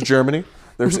country. There's Germany.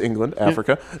 There's England,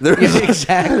 Africa. There's Yeah,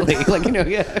 exactly. Like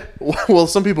yeah. Well,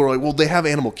 some people are like, well, they have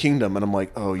Animal Kingdom, and I'm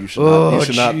like, oh, you should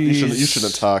not, you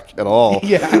shouldn't talk at all.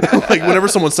 Yeah. Like whenever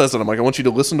someone says that, I'm like, I want you to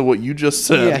listen to what you just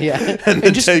said. Yeah. And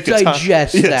then just take a time.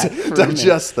 digest that. for a minute.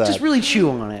 Digest that. Just really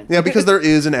chew on it. Yeah, because there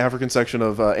is an African section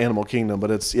of Animal Kingdom, but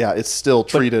it's still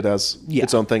treated as yeah.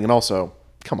 its own thing, and also.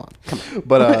 Come on.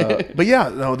 But yeah,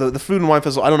 no, the Food and Wine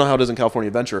Festival, I don't know how it is in California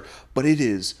Adventure, but it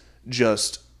is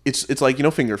just, it's like,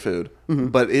 finger food,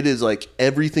 but it is like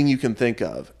everything you can think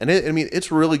of. And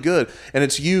it's really good. And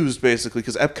it's used basically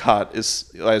because Epcot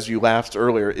is, as you laughed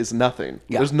earlier, is nothing.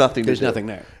 Yeah. There's nothing There's to do. nothing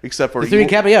there. Except for The Three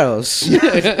Caballeros.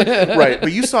 Right.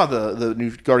 But you saw the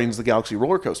new Guardians of the Galaxy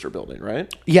roller coaster building,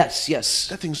 right? Yes.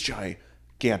 That thing's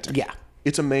gigantic. Yeah.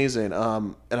 It's amazing.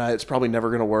 It's probably never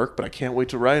going to work, but I can't wait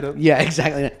to ride it. Yeah,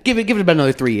 exactly. Give it about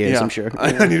another 3 years, I'm sure.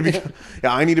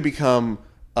 I need to become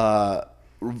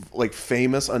like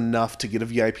famous enough to get a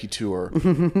VIP tour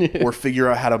or figure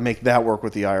out how to make that work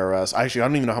with the IRS. Actually, I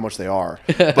don't even know how much they are,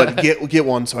 but get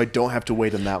one so I don't have to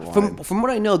wait in that line. From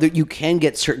what I know, that you can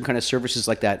get certain kind of services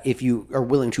like that if you are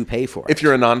willing to pay for it. If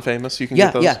you're a non-famous, you can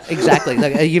get those. Yeah, exactly.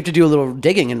 Like, you have to do a little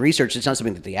digging and research. It's not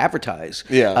something that they advertise.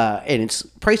 Yeah. And it's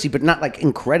pricey, but not like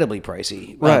incredibly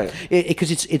pricey. Right.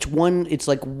 Because it's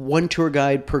like one tour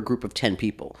guide per group of 10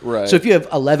 people. Right. So if you have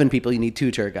 11 people, you need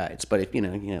 2 tour guides. But if you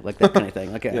know, like that kind of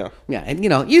thing. Like yeah, and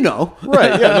you know.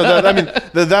 Right. Yeah. No, I mean,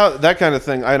 that kind of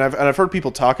thing. And I've heard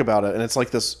people talk about it, and it's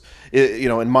like this.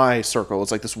 In my circle,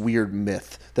 it's like this weird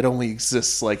myth that only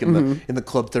exists like in the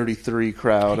Club 33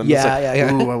 crowd. And it's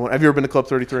like, ooh, have you ever been to Club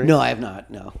 33? No, I have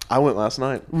not. No. I went last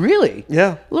night. Really?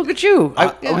 Yeah. Look at you.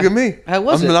 Look at me. How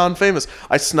was it? I'm non-famous.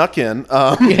 I snuck in.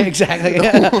 Yeah, exactly.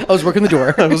 I was working the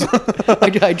door.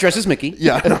 I dressed as Mickey.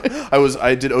 Yeah, no,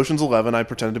 I did Ocean's 11. I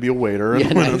pretended to be a waiter.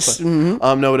 Yeah, nice. No,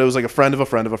 but it was like a friend of a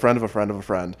friend of a friend of a friend of a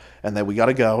friend, and then we got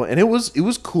to go, and it was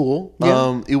cool.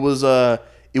 Yeah.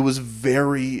 It was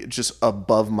very just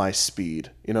above my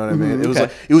speed. You know what I mean? It was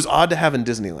like it was odd to have in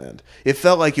Disneyland. It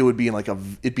felt like it would be in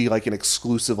it'd be like an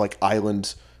exclusive like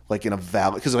island, like in a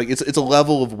valley, because like it's a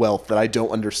level of wealth that I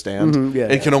don't understand.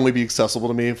 It can only be accessible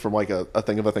to me from like a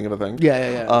thing of a thing of a thing.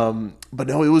 Yeah. But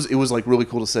no, it was like really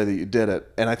cool to say that you did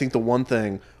it. And I think the one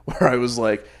thing where I was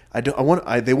like,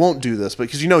 they won't do this,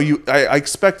 but because I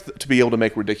expect to be able to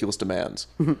make ridiculous demands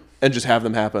and just have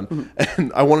them happen.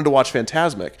 And I wanted to watch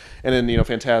Fantasmic, and then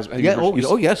Fantasmic.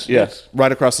 Yeah. Yes.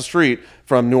 Right across the street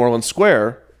from New Orleans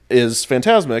Square is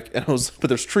Fantasmic, and but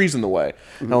there's trees in the way.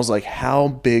 And I was like, how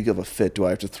big of a fit do I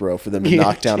have to throw for them to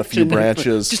knock down a few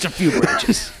branches? Just a few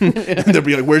branches. And they'll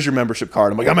be like, "Where's your membership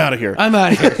card?" I'm like, "I'm out of here. I'm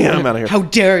out of here. Yeah, I'm out of here. How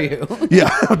dare you? Yeah,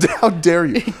 how dare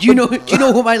you? Do you know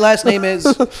who my last name is?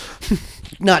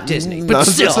 Not Disney, but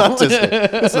still.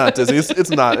 It's not Disney. It's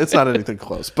not Disney. It's not anything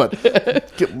close. But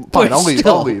fine, I'll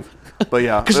leave. But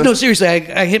yeah, because no, seriously,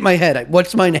 I hit my head.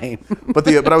 What's my name? But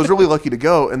I was really lucky to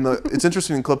go, and it's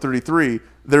interesting in Club 33.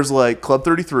 There's like Club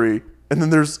 33, and then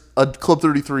there's a Club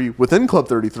 33 within Club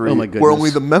 33, where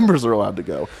only the members are allowed to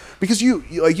go. Because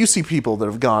you see people that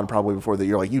have gone probably before that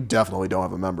you're like, you definitely don't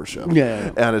have a membership.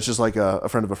 Yeah. And it's just like a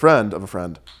friend of a friend of a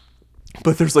friend.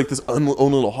 But there's like this own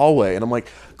little hallway, and I'm like,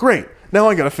 great. Now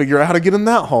I got to figure out how to get in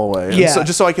that hallway. And so,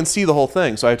 just so I can see the whole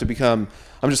thing. So I have to become.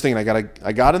 I'm just thinking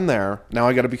I got in there. Now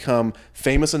I got to become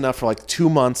famous enough for like 2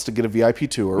 months to get a VIP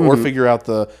tour, or figure out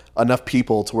enough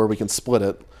people to where we can split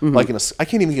it. Like I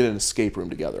can't even get an escape room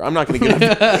together. I'm not going to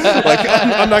get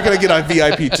I'm not going to get a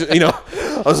VIP.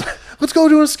 I was like, let's go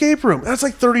to an escape room. That's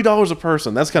like $30 a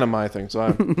person. That's kind of my thing.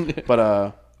 So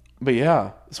but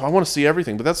yeah. So I want to see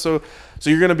everything. But that's so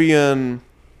you're going to be in.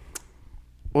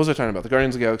 What was I talking about? The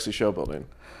Guardians of the Galaxy show building.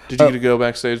 Did you get to go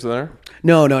backstage there?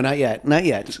 No, not yet. I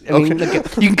mean,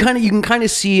 like, you can kind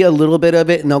of see a little bit of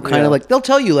it, and they'll kind of they'll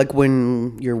tell you like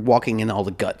when you're walking in all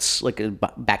the guts, like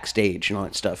backstage and all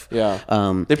that stuff. Yeah.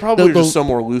 They probably are just so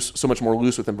much more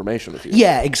loose with information with you.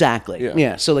 Yeah, exactly.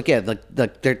 Yeah. So like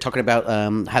they're talking about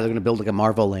how they're going to build like a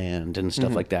Marvel Land and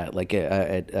stuff like that. Like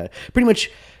pretty much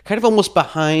kind of almost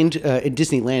behind in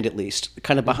Disneyland at least,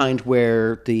 kind of behind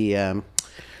where the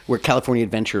where California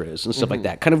Adventure is and stuff like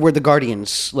that, kind of where the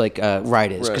Guardians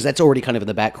ride is, because that's already kind of in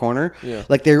the back corner. Yeah.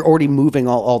 Like they're already moving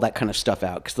all that kind of stuff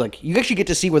out, because like you actually get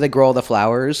to see where they grow all the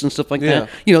flowers and stuff like that.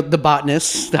 The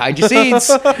botanists, the hide your seeds.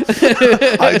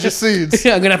 Hide your seeds.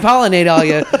 Yeah, I'm gonna pollinate all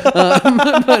you.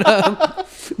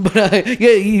 But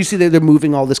you see they're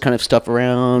moving all this kind of stuff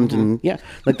around, and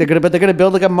like they're gonna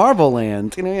build like a Marvel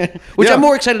Land, which I'm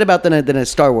more excited about than a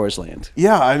Star Wars land.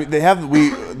 Yeah, I mean they have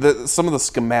some of the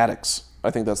schematics. I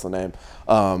think that's the name.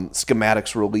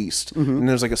 Schematics released, and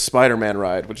there's like a Spider-Man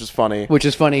ride, which is funny. Which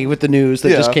is funny with the news that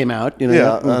just came out. And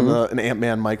an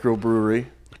Ant-Man microbrewery.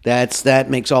 That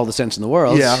makes all the sense in the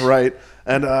world. Yeah, right.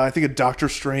 And I think a Doctor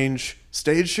Strange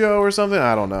stage show or something.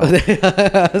 I don't know,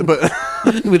 but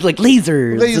with like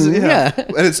lasers.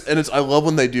 And it's I love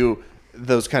when they do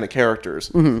those kind of characters,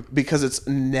 because it's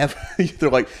never they're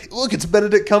like, look, it's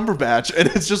Benedict Cumberbatch, and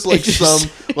it's just like some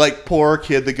like poor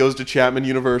kid that goes to Chapman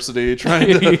University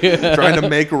trying to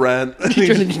make rent.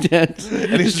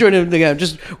 He's trying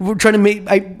to make.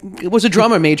 I was a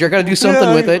drama major. I got to do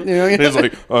something with it. And he's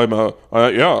like,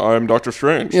 I'm Doctor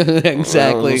Strange.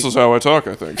 Exactly. This is how I talk,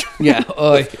 I think. Yeah.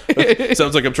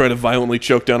 Sounds like I'm trying to violently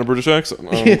choke down a British accent.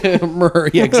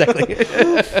 Yeah, exactly.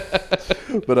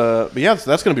 But yeah, so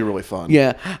that's going to be really fun.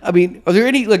 Yeah, I mean, are there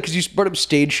any because you brought up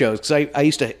stage shows? Because I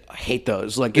used to hate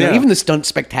those. Like even the stunt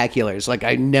spectaculars. Like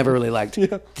I never really liked.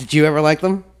 Yeah. Did you ever like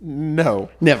them? No,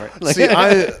 never. See,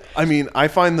 I mean, I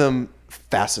find them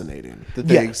fascinating that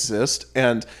they exist,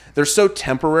 and they're so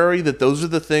temporary that those are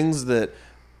the things that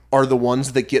are the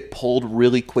ones that get pulled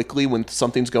really quickly when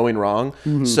something's going wrong.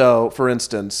 So, for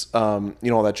instance, all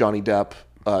that Johnny Depp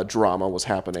drama was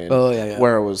happening. Oh, yeah.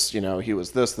 Where it was, he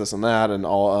was this, and that, and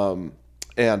all.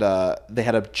 And they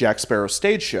had a Jack Sparrow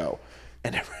stage show.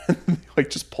 And everyone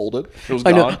just pulled it. It was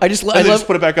gone. I know. And they just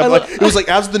put it back up. It was like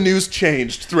as the news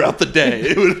changed throughout the day,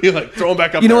 it would be like throw them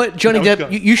back up. You know what, Johnny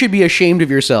Depp, you should be ashamed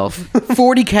of yourself.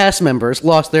 40 cast members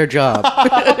lost their job.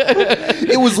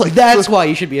 It was like That's why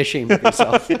you should be ashamed of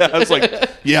yourself. Yeah, it's like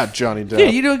Johnny Depp.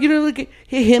 Yeah, like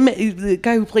him, the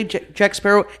guy who played Jack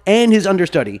Sparrow, and his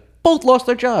understudy both lost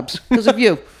their jobs because of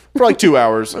you. For like 2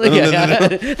 hours.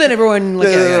 Then everyone we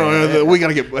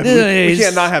gotta get. We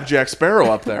can't not have Jack Sparrow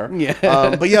up there.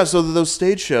 But yeah, so those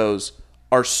stage shows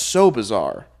are so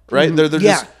bizarre, right? They're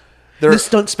just the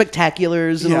stunt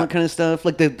spectaculars and all that kind of stuff.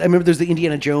 Like I remember there's the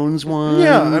Indiana Jones one.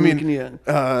 Yeah, I mean,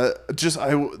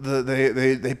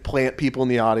 they plant people in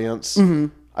the audience.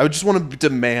 I would just want to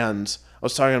demand. I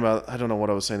was talking about. I don't know what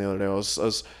I was saying the other day. I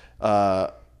was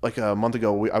like a month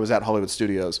ago. I was at Hollywood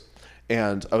Studios.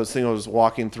 And I was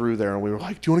walking through there, and we were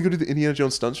like, "Do you want to go to the Indiana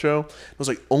Jones stunt show?" I was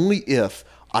like, "Only if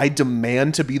I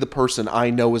demand to be the person I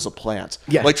know is a plant."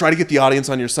 Yeah. Like, try to get the audience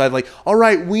on your side. Like, all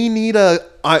right, we need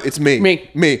it's me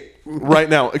right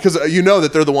now, because that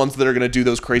they're the ones that are going to do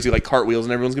those crazy like cartwheels,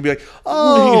 and everyone's going to be like,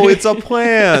 "Oh, it's a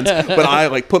plant."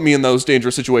 But put me in those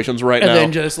dangerous situations right now, and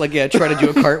then just try to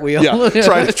do a cartwheel.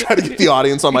 try to get the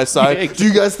audience on my side. Yeah, exactly.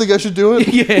 Do you guys think I should do it?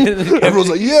 Yeah, everyone's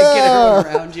like, "Yeah." Get everyone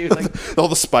around you, all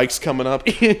the spikes coming up.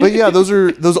 But yeah,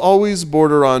 those always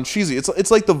border on cheesy. It's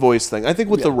like the voice thing. I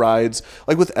think with the rides,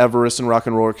 like with Everest and Rock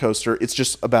and Roller Coaster, it's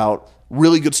just about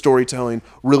really good storytelling,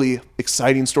 really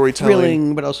exciting storytelling,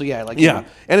 thrilling, but also and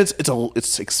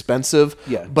it's expensive.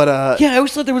 Yeah, but I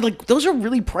always thought they were those are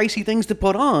really pricey things to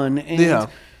put on. And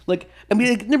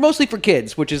they're mostly for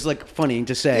kids, which is funny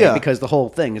to say because the whole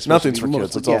thing is nothing's for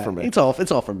kids. It's all for me. It's all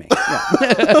for me.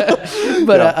 Yeah.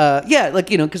 But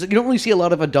because you don't really see a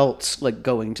lot of adults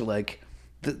going to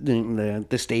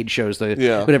the stage shows,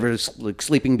 whatever, like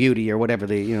Sleeping Beauty or whatever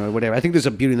whatever. I think there's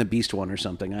a Beauty and the Beast one or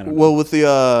something. I don't know. Well, with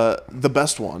the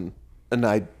best one, and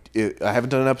I haven't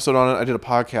done an episode on it. I did a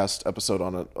podcast episode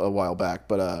on it a while back,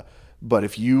 but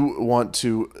if you want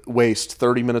to waste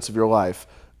 30 minutes of your life,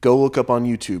 go look up on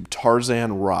YouTube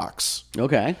Tarzan Rocks.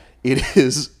 Okay. It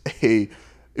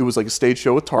was like a stage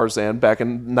show with Tarzan back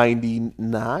in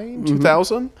 99,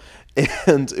 2000.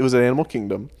 And it was at Animal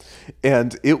Kingdom,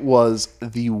 and it was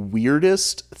the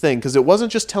weirdest thing because it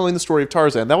wasn't just telling the story of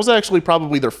Tarzan. That was actually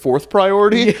probably their fourth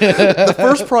priority. The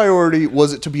first priority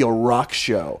was it to be a rock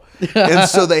show, and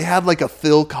so they had a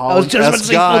Phil Collins. I was just about to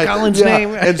say Phil Collins'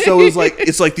 name, and so it was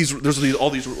there's all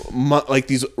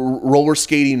these roller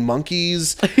skating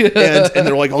monkeys, and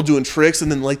they're all doing tricks,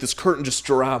 and then this curtain just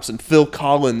drops, and Phil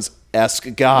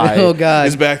Collins-esque guy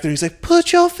is back there. He's like,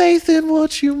 "Put your faith in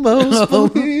what you most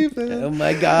believe in." Oh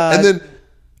my god! And then,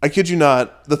 I kid you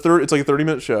not, it's like a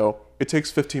 30-minute show. It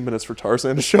takes 15 minutes for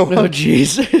Tarzan to show up. Oh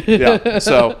jeez. Yeah.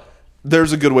 So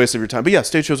there's a good waste of your time. But yeah,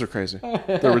 stage shows are crazy.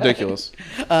 They're ridiculous.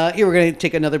 Here we're gonna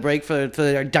take another break for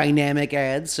our dynamic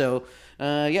ads. So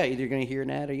either you're gonna hear an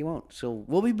ad or you won't. So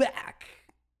we'll be back.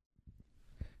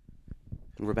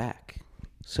 We're back.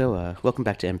 So welcome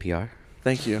back to NPR.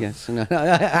 Thank you. Yes. All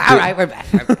right, we're back.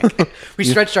 We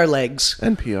stretched our legs.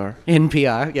 NPR.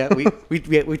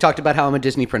 Yeah. We talked about how I'm a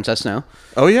Disney princess now.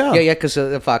 Oh yeah. Yeah, because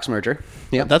of the Fox merger.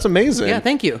 Yeah. That's amazing. Yeah.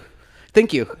 Thank you.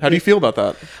 How do you feel about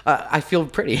that? I feel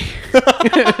pretty.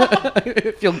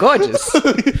 I feel gorgeous.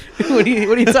 What are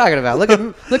you talking about?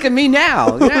 Look at me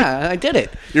now. Yeah, I did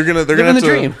it. They're gonna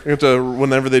dream. have to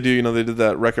whenever they do. They did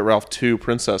that Wreck-It Ralph 2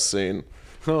 princess scene.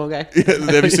 Oh, okay.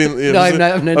 Have you seen? No, I've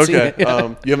not seen it.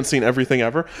 Okay. You haven't seen Everything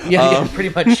Ever? Yeah, pretty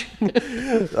much.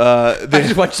 I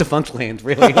just watched Defunctland,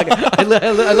 really. I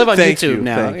live on YouTube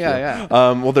now. Yeah.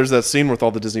 Well, there's that scene with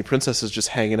all the Disney princesses just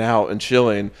hanging out and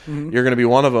chilling. Mm-hmm. You're going to be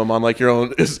one of them on your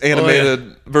own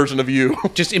animated version of you.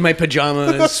 Just in my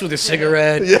pajamas with a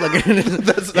cigarette. Yeah.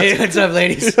 Hey, what's up,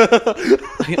 ladies?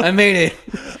 I made it.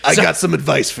 I got some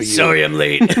advice for you. Sorry I'm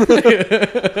late.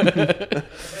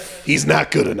 He's not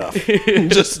good enough.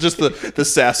 just the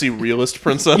sassy realist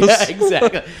princess. Yeah,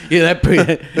 exactly. Yeah,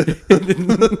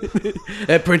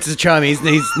 that Prince is charming.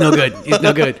 He's no good. He's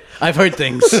no good. I've heard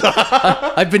things.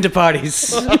 I've been to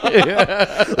parties.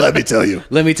 Let me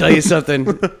tell you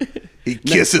something. He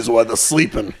kisses while they're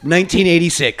sleeping.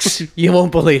 1986. You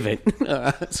won't believe it.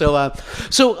 So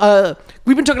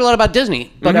we've been talking a lot about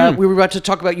Disney, but we were about to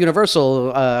talk about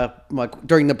Universal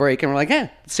during the break, and we're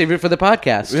like, save it for the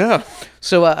podcast. Yeah.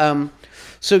 So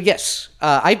So yes,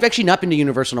 I've actually not been to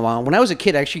Universal in a while. When I was a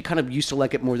kid, I actually kind of used to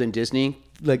like it more than Disney.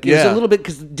 Like it was a little bit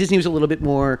because Disney was a little bit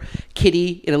more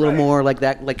kiddie and a little more like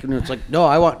that. Like it's like no,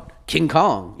 I want King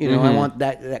Kong. I want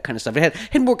that kind of stuff. It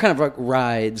had more kind of like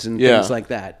rides and things like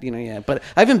that. But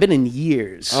I haven't been in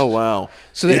years. Oh wow!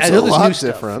 So it's I know a there's lot new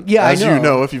stuff. different. Yeah, as I know. you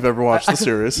know if you've ever watched the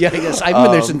series. Yeah, I guess I've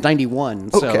been there since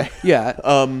 '91. So, okay.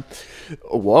 Yeah.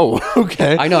 Whoa.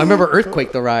 Okay. I know. I remember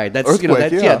Earthquake the ride. That's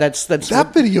Earthquake, that's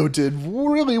that video did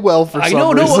really well for some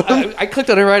No, reason. I clicked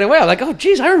on it right away. I'm like, oh,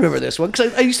 geez, I remember this one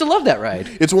because I used to love that ride.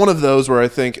 It's one of those where I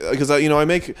think because I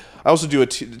also do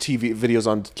TV videos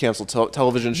on canceled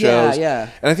television shows. Yeah.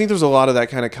 And I think there's a lot of that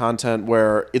kind of content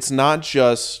where it's not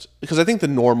just because I think the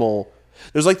normal.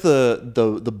 There's like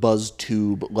the buzz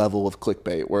tube level of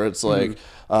clickbait where it's like,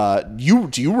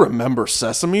 do you remember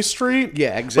Sesame Street?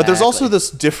 Yeah, exactly. But there's also this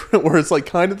different where it's like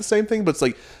kind of the same thing, but it's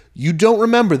like you don't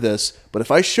remember this, but if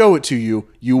I show it to you,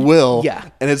 you will. Yeah.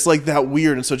 And it's like that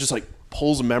weird, and so it just like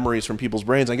pulls memories from people's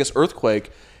brains. I guess Earthquake,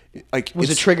 like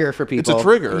was a trigger for people. It's a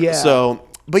trigger. Yeah. So.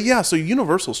 But yeah, so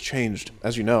Universal's changed,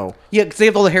 as you know. Yeah, because they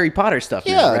have all the Harry Potter stuff.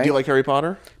 Yeah. Now, right? Do you like Harry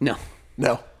Potter? No.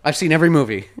 No. I've seen every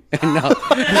movie. No.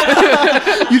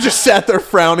 You just sat there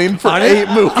frowning for 8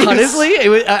 movies. Honestly, it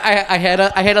was, I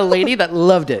had a lady that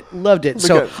loved it.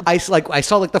 So I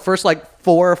saw like the first like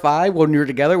 4 or 5 when we were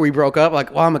together. We broke up.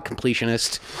 Like, well, I'm a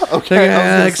completionist. Okay,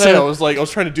 I was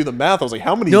trying to do the math. I was like,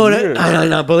 how many years?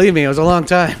 No, believe me, it was a long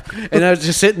time. And I was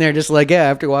just sitting there, just like,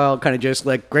 after a while, kind of just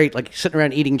like, great, like sitting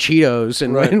around eating Cheetos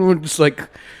and just like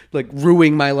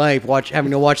ruining my life,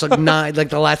 having to watch like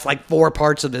the last like 4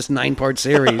 parts of this 9-part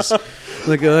series.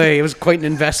 Like, it was quite an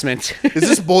investment. Is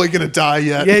this boy gonna die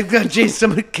yet? Yeah, geez,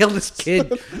 somebody killed this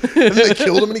kid. And they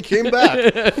killed him and he came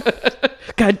back.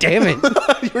 God damn it.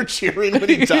 You were cheering when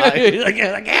he died. like,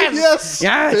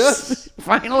 yes,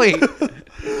 finally.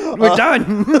 We're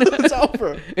done. It's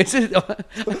over. This is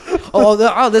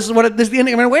this is the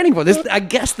ending I've been waiting for. I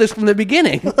guessed this from the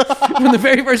beginning, from the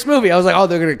very first movie. I was like, oh,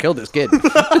 they're gonna kill this kid.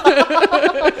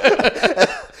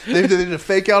 They did a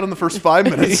fake out in the first 5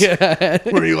 minutes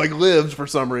where he like lived for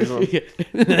some reason. Yeah.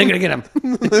 They're gonna get him.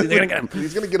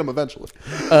 He's gonna get him eventually.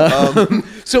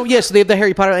 So yes, they have the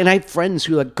Harry Potter, and I have friends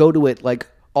who like go to it like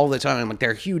all the time. Like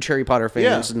they're huge Harry Potter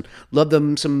fans and love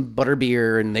them some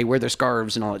butterbeer, and they wear their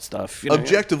scarves and all that stuff.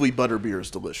 Objectively, butterbeer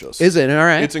is delicious. Is it? All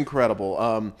right. It's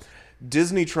incredible.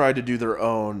 Disney tried to do their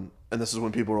own. And this is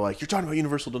when people were like, you're talking about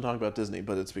Universal, don't talk about Disney.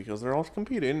 But it's because they're all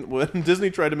competing. When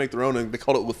Disney tried to make their own, and they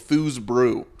called it LeFou's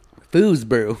Brew. Foo's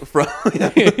Brew.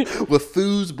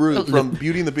 LeFou's Brew from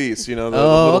Beauty and the Beast. The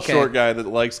little short guy that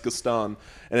likes Gaston.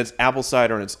 And it's apple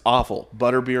cider, and it's awful.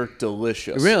 Butterbeer,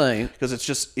 delicious. Really? Because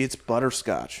it's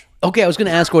butterscotch. Okay, I was going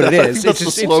to ask what it is. That's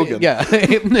the slogan.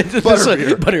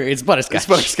 Butterbeer. It's butterscotch. It's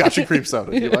butterscotch and cream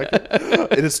soda. You like it?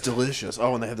 And it's delicious.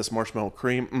 Oh, and they have this marshmallow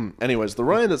cream. Anyways, the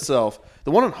ride itself, the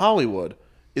one in Hollywood,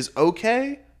 is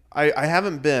okay. I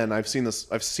haven't been. I've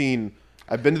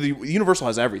been to the Universal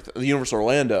has everything. The Universal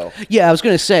Orlando. Yeah, I was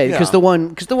going to say because the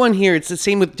one here, it's the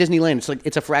same with Disneyland. It's like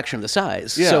it's a fraction of the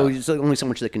size. Yeah. So it's only so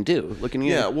much they can do. Looking at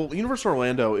Yeah, well, Universal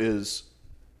Orlando is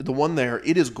the one there.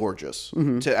 It is gorgeous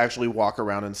to actually walk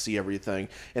around and see everything.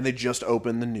 And they just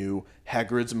opened the new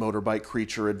Hagrid's Motorbike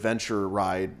Creature Adventure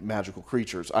Ride, Magical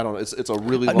Creatures. I don't know. It's a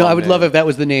really long No, I would name. love if that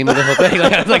was the name of the whole thing.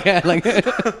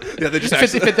 Yeah, they just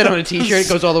fit that on a T-shirt. It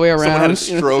goes all the way around. Someone had a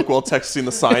stroke while texting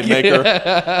the sign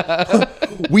maker.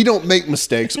 We don't make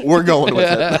mistakes. We're going with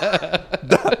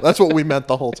it. That's what we meant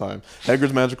the whole time.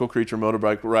 Hagrid's Magical Creature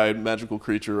Motorbike Ride, Magical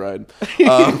Creature Ride.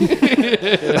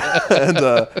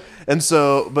 And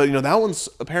so, but that one's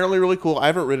apparently really cool. I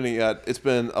haven't ridden it yet. It's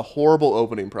been a horrible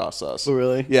opening process. Oh,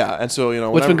 really? Yeah, and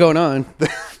so what's been going on?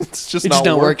 It's just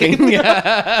not working.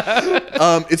 Yeah.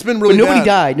 It's been really. But nobody bad.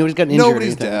 died. Nobody's gotten injured.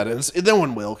 Nobody's dead. And no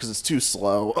one will because it's too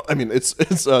slow. I mean, it's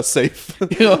safe.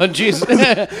 Oh, jeez.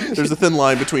 There's a thin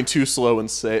line between too slow and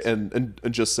safe and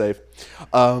just safe.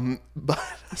 But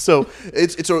so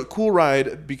it's a cool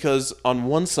ride because on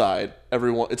one side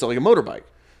it's like a motorbike.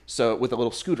 So with a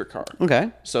little scooter car.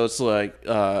 Okay. So it's like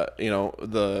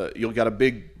you'll got a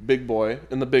big boy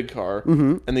in the big car,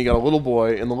 and then you got a little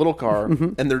boy in the little car,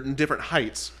 and they're in different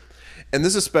heights. And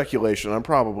this is speculation. I'm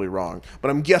probably wrong, but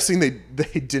I'm guessing they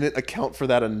didn't account for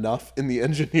that enough in the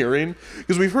engineering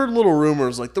because we've heard little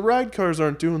rumors like the ride cars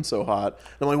aren't doing so hot.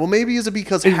 And I'm like, well, maybe is it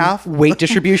because half weight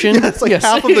distribution? Yeah, it's like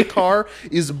half of the car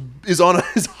is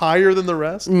higher than the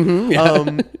rest.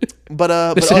 But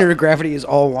the center of gravity is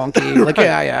all wonky. Like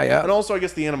yeah. And also, I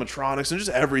guess the animatronics and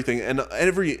just everything, and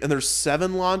there's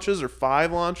 7 launches or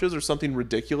 5 launches or something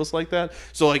ridiculous like that.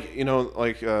 So like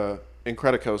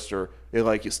Incredicoaster, They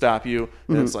like you stop you,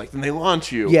 and it's like then they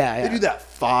launch you. Yeah, They do that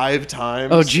 5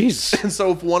 times. Oh, jeez. And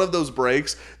so if one of those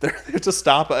breaks, they have to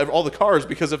stop all the cars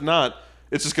because if not,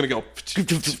 it's just gonna go.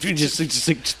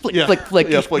 just flick, Yeah. flick, flick.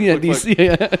 Yeah, flick, You know, flick, these- flick.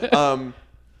 yeah.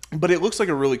 But it looks like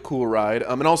a really cool ride.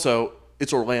 And also,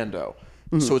 it's Orlando,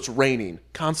 so it's raining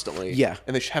constantly. Yeah.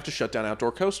 And they have to shut down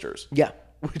outdoor coasters. Yeah.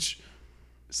 Which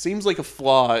seems like a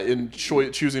flaw in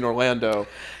choosing Orlando.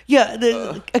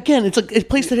 Yeah, again, it's like a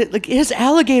place that it has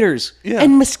alligators Yeah.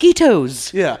 and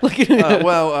mosquitoes. Yeah. Like,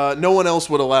 No one else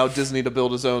would allow Disney to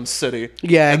build his own city.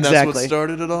 Yeah, and that's what exactly.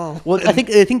 started it all. well, I think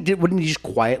wouldn't he just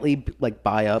quietly like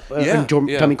buy up Yeah,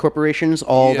 yeah. dummy corporations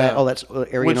all Yeah. that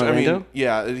area Which, in Orlando? I mean,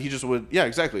 yeah, he just would. Yeah,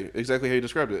 exactly how you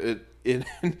described it. And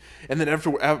then after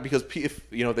because if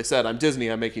they said I'm Disney,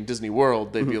 I'm making Disney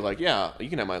World, they'd be like, yeah, you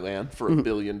can have my land for $1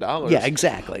 billion. Yeah,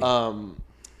 exactly.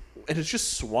 And it's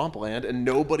just swampland, and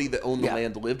nobody that owned the Yeah.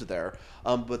 land lived there.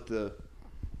 But the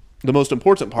most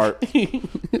important part,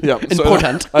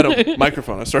 Important. I don't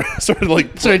microphone. I started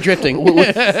like Started drifting.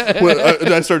 did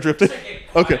I start drifting?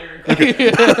 Okay.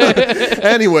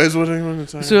 Anyways, what are you going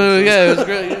to talk So yeah, it was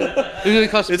great. Yeah. It really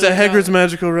cost It's a Hagrid's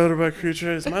magical rotorback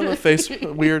creature. Is my face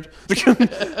weird?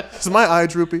 Is my eye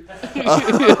droopy?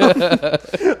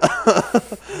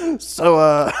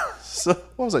 So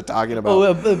what was I talking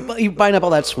about? You buying up all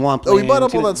that swamp. Oh, he bought land,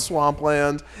 up all too. that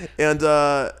swampland, and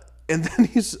then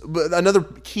but another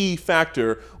key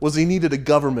factor was he needed a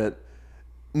government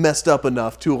messed up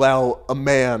enough to allow a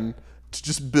man to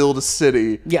just build a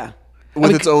city. Yeah.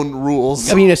 With its own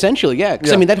rules. I mean, essentially, yeah.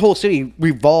 Because Yeah. I mean, that whole city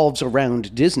revolves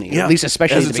around Disney. At least,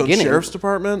 especially it has at its the beginning. own sheriff's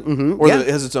department, or Yeah. it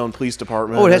has its own police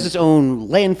department. Oh, it has its own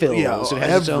landfills. yeah, it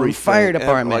has its own everything. fire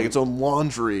department. like its own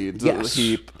laundry. It's Yes.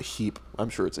 a heap. I'm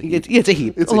sure it's a heap. It's a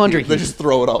heap. It's a laundry heap. They heap. just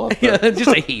throw it all up there. Yeah, just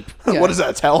a heap. Yeah. What is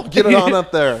that, towel? Get it on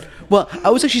up there. Well, I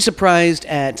was actually surprised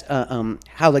at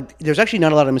how like there's actually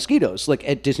not a lot of mosquitoes like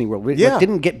at Disney World. We Yeah.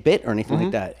 didn't get bit or anything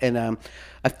like that. And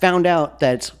I found out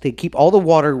that they keep all the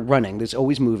water running. It's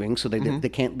always moving, so the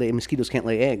mosquitoes can't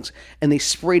lay eggs. And they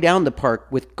spray down the park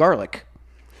with garlic.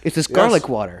 It's this garlic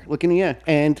water.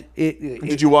 And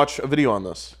Did you watch a video on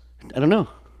this? I don't know.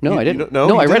 No, I didn't. No,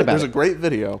 No, you I read didn't? about There's it. a great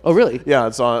video. Oh, really? Yeah,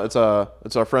 it's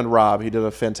our friend Rob. He did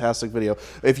a fantastic video.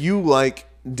 If you like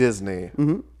Disney,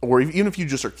 or even if you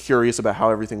just are curious about how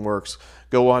everything works,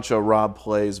 go watch Rob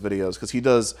Plays videos because he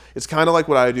does. It's kind of like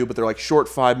what I do, but they're like short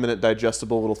 5-minute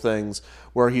digestible little things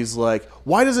where he's like,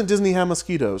 "Why doesn't Disney have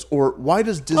mosquitoes?" or "Why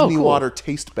does Disney cool. water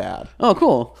taste bad?" Oh,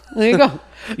 cool. There you go.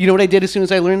 You know what I did as soon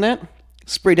as I learned that?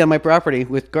 Spray down my property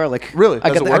with garlic. Really? I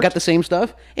Does got it I work? got the same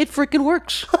stuff. It freaking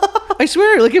works. I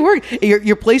swear, like it worked.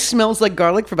 Your place smells like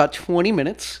garlic for about 20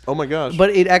 minutes. Oh my gosh!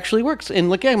 But it actually works. And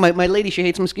look, yeah, my lady, she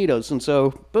hates mosquitoes. And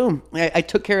so, boom, I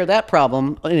took care of that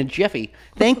problem in a jiffy.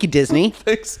 Thank you, Disney.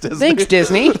 Thanks, Disney. Thanks,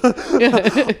 Disney.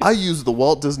 I use the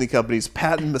Walt Disney Company's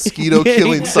patent mosquito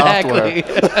killing software.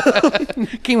 Exactly.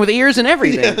 Came with ears and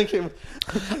everything.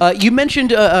 You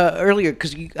mentioned earlier,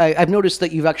 because I've noticed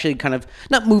that you've actually kind of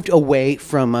not moved away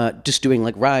from just doing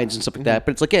like rides and stuff like that,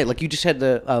 but it's like, yeah, like you just had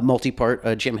the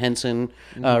multi-part Jim Henson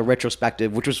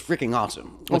retrospective, which was freaking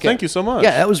awesome. Well, thank you so much.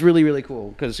 Yeah, that was really, really cool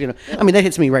because, I mean, that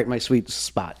hits me right in my sweet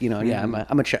spot. Yeah,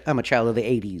 I'm a child of the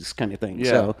 80s kind of thing. Yeah.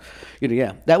 So,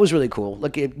 yeah, that was really cool.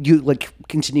 Like, you going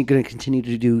to continue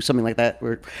to do something like that,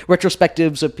 or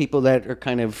retrospectives of people that are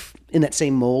kind of in that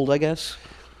same mold, I guess.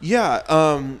 Yeah.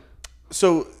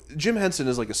 So Jim Henson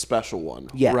is like a special one,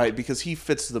 Yeah. right? Because he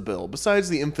fits the bill. Besides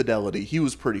the infidelity, he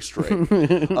was pretty straight,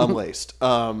 unlaced.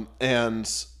 And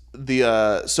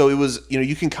so it was,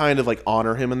 you can kind of like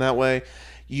honor him in that way.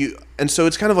 And so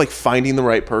it's kind of like finding the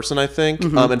right person, I think.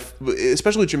 And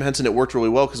especially with Jim Henson, it worked really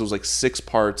well because it was like 6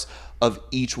 parts of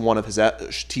each one of his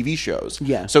TV shows.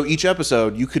 Yeah. So each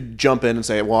episode, you could jump in and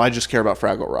say, "Well, I just care about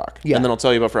Fraggle Rock," Yeah. and then I'll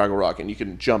tell you about Fraggle Rock, and you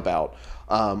can jump out,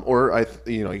 or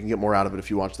you can get more out of it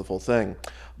if you watch the full thing.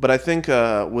 But I think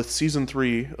with season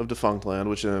 3 of Defunctland,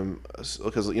 which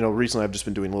because recently I've just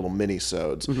been doing little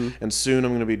mini-sodes, and soon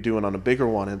I'm going to be doing on a bigger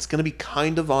one, and it's going to be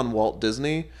kind of on Walt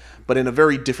Disney, but in a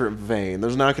very different vein.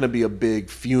 There's not going to be a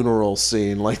big funeral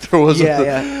scene like there was.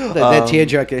 That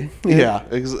tearjerker.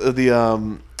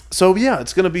 Yeah. So yeah,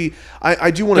 it's gonna be.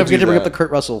 I do want to Don't forget do to bring that. up the Kurt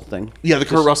Russell thing. Yeah, the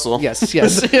Kurt Russell. Yes.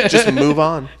 Just move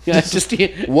on. Yeah, just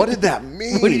What did that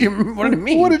mean? What did it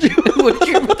mean? What did you? What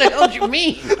the hell did you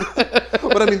mean?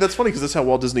 But I mean, that's funny because that's how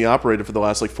Walt Disney operated for the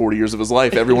last 40 years of his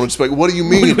life. Everyone was just like, "What do you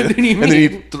mean?" What do you And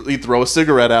then he'd throw a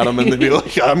cigarette at him, and they'd be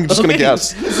like, "I'm just gonna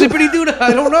guess." Zippity doo,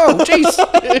 I don't know. Jeez.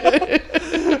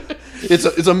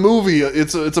 it's a movie.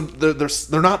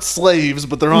 They're not slaves,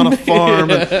 but they're on a farm.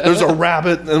 And there's a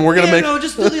rabbit, and we're gonna make. No,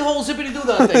 just do the whole zippity do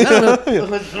that thing. I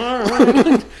don't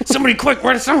know. Somebody quick,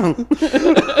 write a song.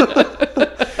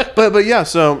 But yeah,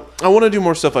 so I want to do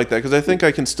more stuff like that because I think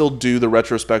I can still do the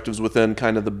retrospectives within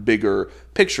kind of the bigger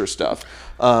picture stuff.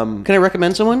 Can I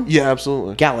recommend someone? Yeah,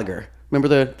 absolutely. Gallagher.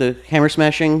 Remember the hammer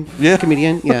smashing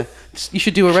comedian? Yeah. You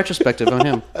should do a retrospective on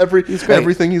him.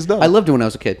 Everything he's done. I loved him when I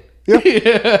was a kid.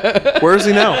 Yeah. Where is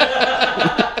he now?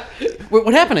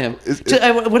 What happened to him?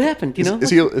 What happened? You know?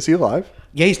 Is he alive?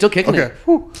 Yeah, he's still kicking it.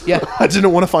 Yeah. I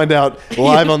didn't want to find out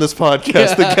live on this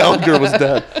podcast that Gallagher was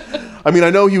dead. I mean,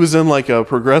 I know he was in like a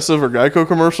Progressive or Geico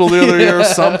commercial the other year or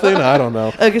something. I don't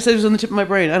know. Like I said, it was on the tip of my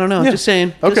brain. I don't know. Just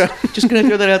saying. Okay. Just gonna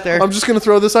throw that out there. I'm just gonna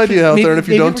throw this idea out there, and if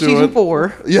you don't do season it,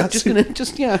 4. Yeah.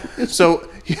 Yeah. So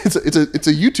it's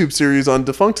a YouTube series on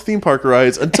defunct theme park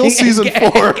rides until season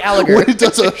 4, Gallagher. when it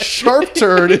does a sharp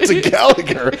turn into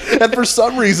Gallagher, and for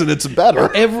some reason it's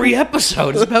better. Every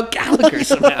episode is about Gallagher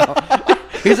somehow.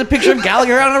 Here's a picture of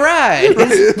Gallagher on a ride.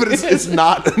 Right, but it's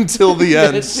not until the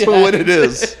end when it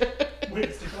is.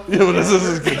 Yeah, but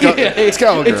it's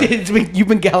Gallagher. You've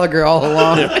been Gallagher all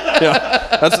along.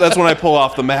 Yeah. That's when I pull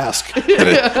off the mask and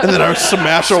then I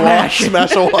smash a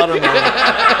watermelon.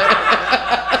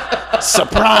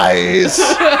 Surprise!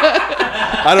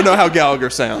 I don't know how Gallagher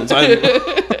sounds.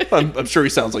 I'm sure he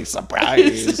sounds like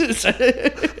surprise.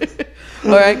 All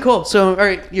right, cool. So, all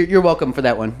right, you're welcome for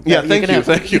that one. Yeah, thank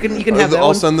you. You can have that I'll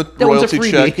one. send the That one's a royalty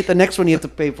freebie. check. The next one you have to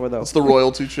pay for, though. It's the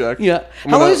royalty check. Yeah.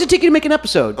 How long does it take you to make an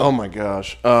episode? Oh my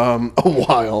gosh, a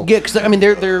while. Yeah, because I mean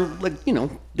they're like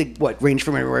they range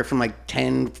from everywhere from like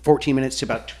 10, 14 minutes to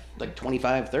about like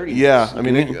 25, 30 minutes. Yeah, I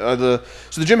mean the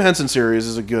Jim Henson series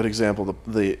is a good example of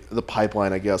the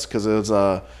pipeline, I guess, because it's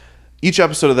each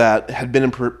episode of that had been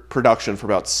in production for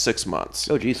about 6 months.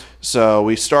 Oh, geez. So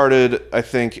we started, I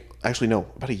think,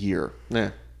 about a year.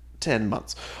 10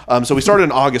 months. So we started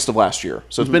in August of last year.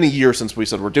 So it's been a year since we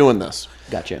said we're doing this.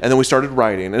 Gotcha. And then we started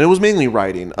writing, and it was mainly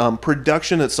writing.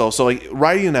 Production itself, so like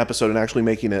writing an episode and actually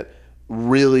making it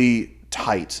really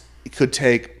tight, it could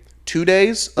take 2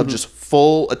 days of just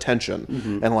full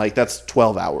attention, and like that's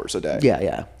 12 hours a day.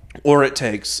 Yeah. Or it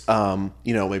takes,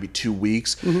 maybe 2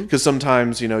 weeks, because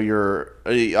sometimes,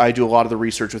 I do a lot of the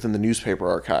research within the newspaper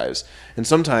archives, and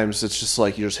sometimes it's just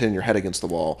like you're just hitting your head against the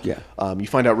wall. Yeah. You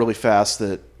find out really fast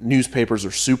that newspapers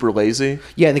are super lazy.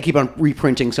 Yeah, and they keep on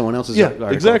reprinting someone else's article.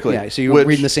 Exactly. Yeah, so you're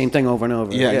reading the same thing over and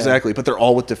over. Yeah, exactly. But they're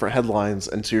all with different headlines,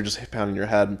 and so you're just pounding your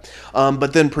head.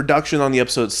 But then production on the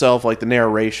episode itself, like the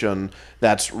narration,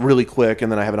 that's really quick,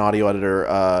 and then I have an audio editor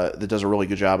that does a really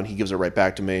good job, and he gives it right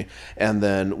back to me. And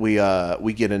then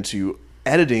we get into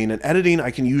editing, and editing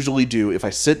I can usually do if I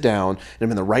sit down and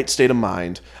I'm in the right state of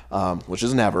mind, which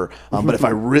is never. But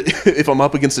if I'm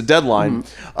up against a deadline,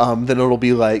 then it'll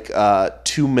be like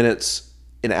 2 minutes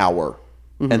an hour,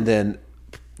 and then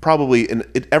probably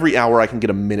every hour I can get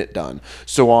a minute done.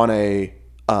 So on and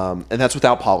that's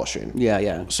without polishing.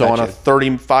 Yeah. So on a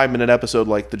 35-minute episode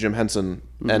like the Jim Henson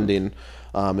ending,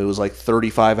 it was like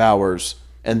 35 hours,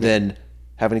 and then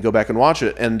having to go back and watch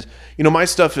it. And my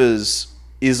stuff is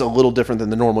a little different than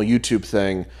the normal YouTube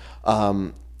thing.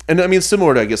 And I mean,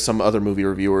 similar to, I guess, some other movie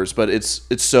reviewers, but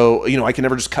it's so, I can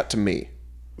never just cut to me.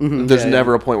 There's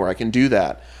never a point where I can do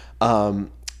that.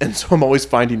 And so I'm always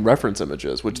finding reference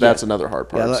images, which that's another hard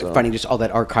part. Yeah, like finding just all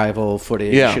that archival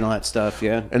footage and all that stuff.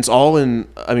 Yeah, and it's all in.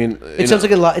 I mean, it sounds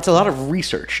like a lot. It's a lot of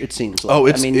research. It seems. Like. Oh,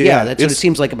 that's what it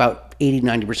seems like. About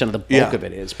 80-90% of the bulk of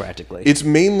it is practically. It's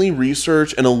mainly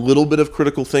research and a little bit of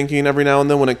critical thinking every now and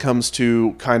then when it comes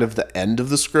to kind of the end of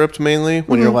the script. Mainly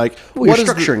when you're like, you're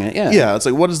structuring it. Yeah, it's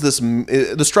like, what is this?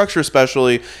 The structure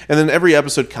especially, and then every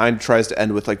episode kind of tries to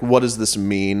end with like, what does this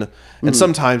mean? And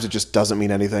sometimes it just doesn't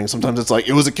mean anything. Sometimes it's like,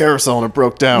 it was a carousel and it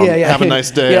broke down. Yeah. Have a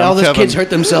nice day. Yeah, all those kids hurt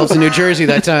themselves in New Jersey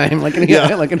that time.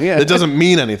 It doesn't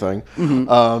mean anything.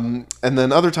 And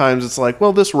then other times it's like,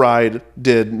 well, this ride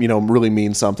did, really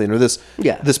mean something, or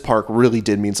this park really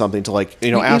did mean something to like,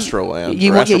 Astroland.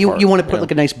 You want to put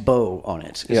like a nice bow on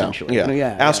it, essentially.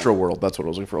 Yeah. Astro World, that's what I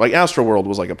was looking for. Like Astro World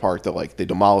was like a park that like they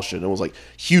demolished it, and it was like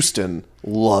Houston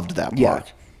loved that park.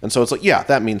 Yeah. And so it's like,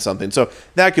 that means something. So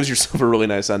that gives yourself a really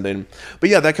nice ending. But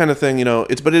yeah, that kind of thing, you're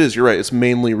right. It's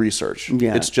mainly research.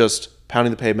 Yeah. It's just pounding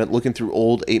the pavement, looking through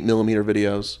old 8mm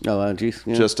videos. Oh, geez.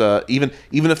 Yeah. Just even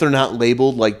if they're not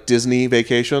labeled like Disney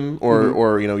Vacation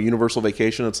or Universal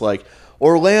Vacation, it's like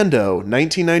Orlando,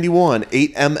 1991,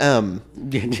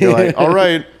 8mm. You're like, all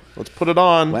right. Let's put it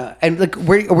on. Wow. And like,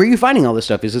 where are you finding all this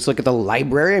stuff? Is this like at the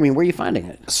library? I mean, where are you finding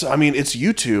it? So I mean, it's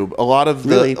YouTube. A lot of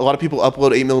people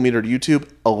upload 8mm to YouTube.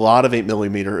 A lot of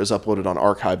 8mm is uploaded on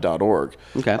archive.org.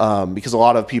 Okay. Because a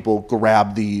lot of people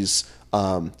grab these.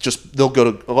 They'll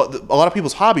go to a lot of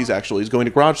people's hobbies actually is going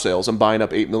to garage sales and buying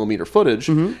up 8mm footage,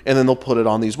 and then they'll put it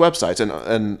on these websites,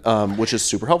 and which is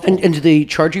super helpful. And do they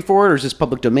charge you for it, or is this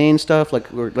public domain stuff,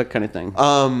 like or that kind of thing?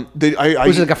 Or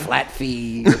is it like a flat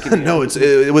fee? No, it's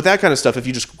with that kind of stuff. If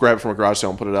you just grab it from a garage sale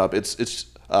and put it up, it's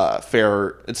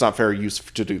fair. It's not fair use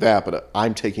to do that, but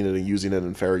I'm taking it and using it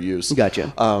in fair use.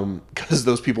 Gotcha. Because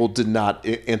those people did not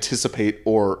anticipate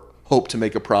or hope to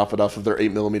make a profit off of their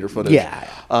 8mm footage. Yeah.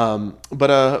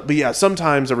 But yeah,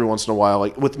 sometimes every once in a while,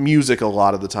 like with music, a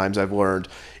lot of the times I've learned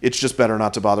it's just better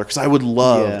not to bother, because I would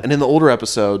love, and in the older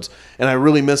episodes, and I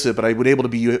really miss it, but I would able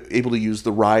to use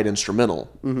the ride instrumental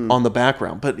on the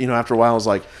background. But after a while, I was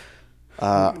like,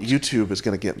 YouTube is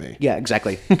going to get me. Yeah,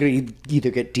 exactly. You're going to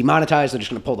either get demonetized, or they're just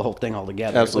going to pull the whole thing all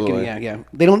together. Absolutely. Yeah.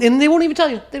 They won't even tell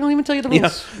you. They don't even tell you the rules.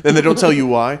 Yeah. And they don't tell you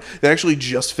why. They actually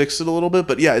just fixed it a little bit.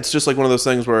 But yeah, it's just like one of those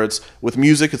things where it's with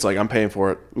music, it's like I'm paying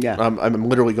for it. Yeah. I'm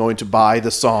literally going to buy the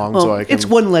song so I can. It's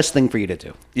one less thing for you to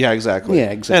do. Yeah, exactly.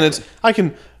 Yeah, exactly.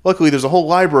 And luckily, there's a whole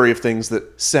library of things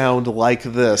that sound like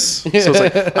this. So it's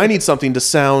like, I need something to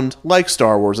sound like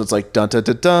Star Wars. It's like, dun dun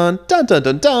dun dun, dun dun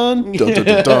dun dun, dun dun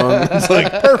dun dun. It's like,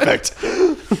 perfect.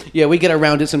 Yeah, we get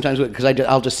around it sometimes because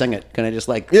I'll just sing it. Can I just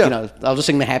I'll just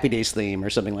sing the Happy Days theme or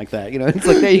something like that. It's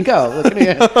like, there you go.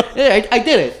 Yeah, I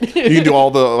did it. You can do all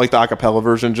the acapella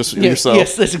version just yourself.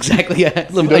 Yes, that's exactly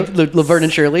Laverne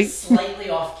and Shirley. Slightly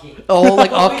off key. Oh,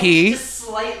 like off key. Just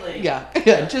slightly. Yeah,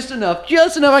 just enough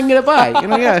I can get it by.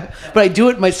 Yeah, but I do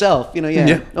it myself.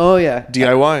 Yeah. Oh yeah.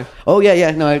 DIY. Oh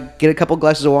yeah. No, I get a couple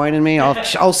glasses of wine in me.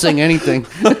 I'll sing anything.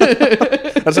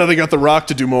 That's how they got The Rock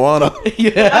to do Moana.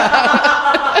 Yeah.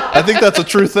 I think that's a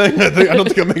true thing. I don't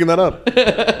think I'm making that up.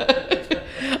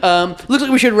 Looks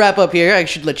like we should wrap up here. I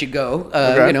should let you go.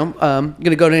 Okay.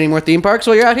 Gonna go to any more theme parks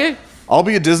while you're out here? I'll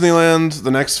be at Disneyland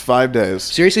the next 5 days.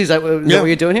 Seriously, is that what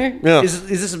you're doing here? Yeah. Is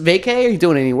this vacay? Are you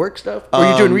doing any work stuff? Or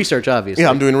are you doing research, obviously? Yeah,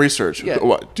 I'm doing research. Yeah.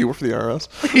 What? Do you work for the IRS?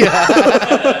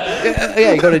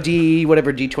 Yeah, you go to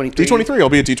D23. D23. I'll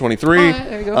be at D23.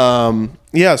 There you go.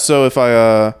 Yeah, so if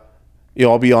I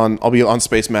I'll be on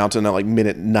Space Mountain at like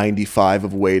minute 95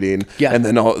 of waiting. Yeah. And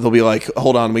then they'll be like,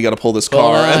 hold on, we got to pull this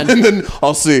car. And then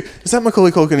I'll see, is that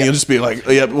Macaulay Culkin? And you'll just be like,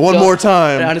 yeah, one more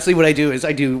time. Honestly, what I do is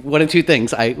I do one of two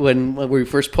things. When we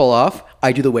first pull off,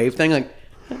 I do the wave thing,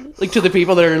 like to the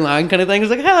people that are in line kind of thing.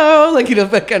 It's like, hello,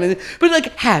 that kind of, but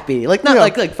like happy, like not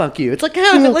like fuck you. It's like,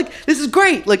 like this is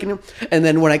great. And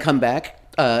then when I come back,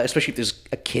 especially if there's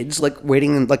kids like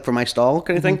waiting for my stall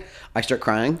kind of thing, I start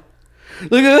crying.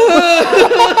 Like,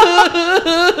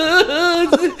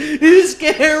 it's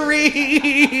scary.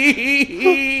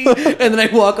 And then I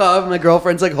walk off, and my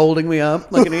girlfriend's like holding me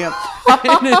up,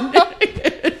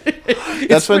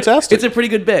 That's fantastic. It's a pretty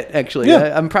good bit, actually.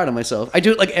 Yeah. I'm proud of myself. I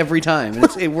do it like every time,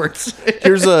 and it works.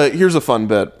 Here's a fun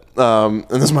bit. And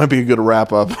this might be a good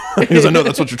wrap up because I know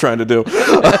that's what you're trying to do.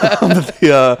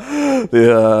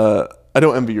 I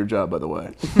don't envy your job, by the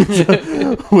way.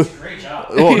 Great job.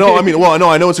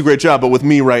 I know it's a great job, but with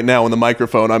me right now in the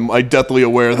microphone, I'm deathly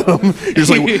aware of them.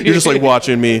 You're just like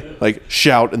watching me like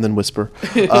shout and then whisper.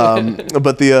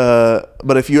 But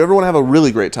if you ever want to have a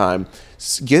really great time,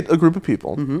 get a group of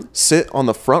people, sit on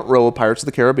the front row of Pirates of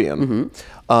the Caribbean.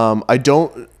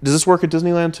 Does this work at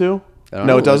Disneyland too?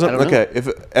 No, it doesn't? Okay. If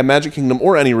at Magic Kingdom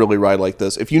or any really ride like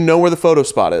this, if you know where the photo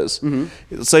spot is,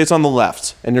 say it's on the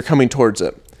left and you're coming towards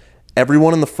it,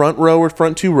 everyone in the front row or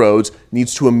front two rows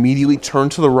needs to immediately turn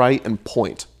to the right and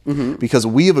point. Because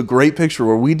we have a great picture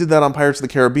where we did that on Pirates of the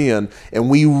Caribbean and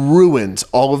we ruined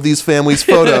all of these families'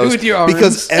 photos with your arms.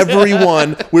 Because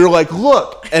we were like,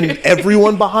 look, and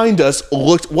everyone behind us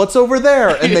looked, what's over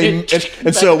there?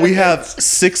 And so we have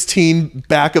 16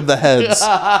 back of the heads.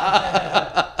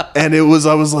 And I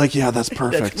was like, yeah, that's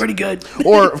perfect. That's pretty good.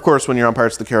 Or, of course, when you're on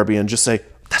Pirates of the Caribbean, just say,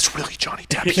 that's really Johnny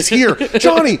Depp. He's here.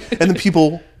 Johnny. And then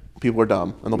people are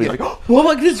dumb. And they'll be like, oh,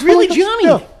 well, it's really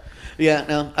Johnny. Yeah,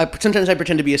 no. Sometimes I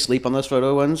pretend to be asleep on those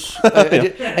photo ones.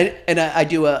 I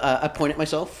do a point at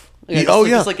myself. Yeah,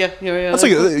 That's like,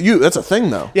 that's a thing,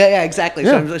 though. Yeah, exactly.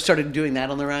 Yeah. So I started doing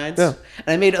that on the rides. Yeah. And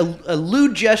I made a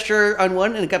lewd gesture on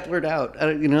one, and it got blurred out.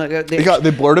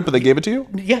 They blurred it, but they gave it to you?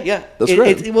 Yeah. That's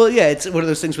great. It's one of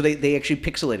those things where they actually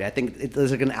pixelate it. I think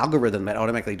there's like an algorithm that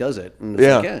automatically does it. And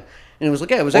And it was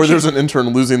like, it was or actually... there's an intern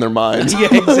losing their mind. Yeah,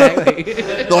 exactly.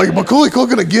 They're like, Macaulay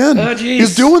Culkin again. Oh, jeez.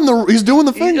 He's doing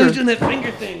the finger. He's doing that finger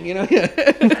thing, Hide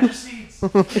your seats.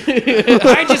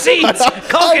 Hide your seats.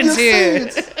 Culkin's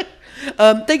here.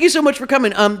 Thank you so much for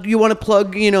coming. You want to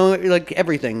plug, like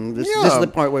everything. This is the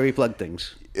part where we plug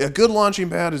things. A good launching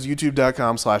pad is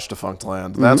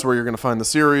youtube.com/defunctland. That's where you're going to find the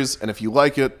series. And if you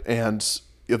like it and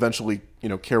eventually,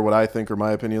 care what I think or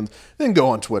my opinions, then go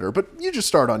on Twitter. But you just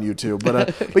start on YouTube.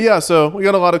 But yeah, so we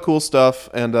got a lot of cool stuff.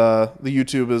 And the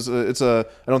YouTube is, I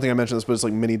don't think I mentioned this, but it's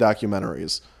like mini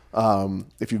documentaries.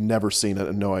 If you've never seen it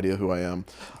and no idea who I am.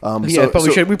 We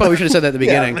probably should have said that at the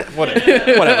beginning. Yeah,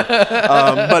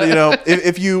 whatever. But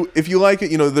if you like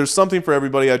it, there's something for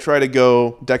everybody. I try to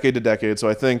go decade to decade, so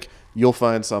I think you'll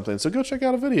find something. So go check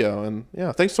out a video. And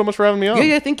yeah, thanks so much for having me on.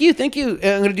 Yeah, thank you. I'm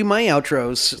going to do my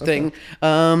outros thing.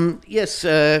 Yes,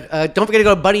 don't forget to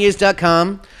go to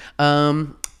bunnyiz.com.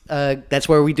 That's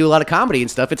where we do a lot of comedy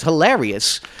and stuff. It's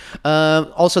hilarious.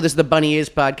 Also, this is the Bunny Is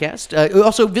podcast.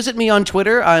 Also, visit me on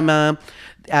Twitter. I'm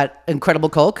at Incredible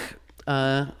Culk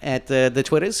at the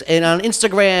Twitters. And on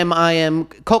Instagram, I am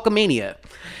Culkamania.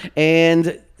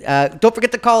 And don't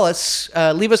forget to call us.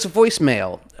 Leave us a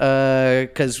voicemail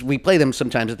because we play them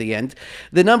sometimes at the end.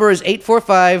 The number is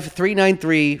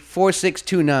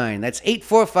 845-393-4629. That's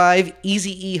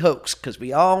 845-EASY-E-HOAX because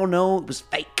we all know it was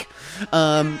fake.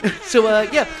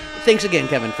 Thanks again,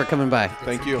 Kevin, for coming by.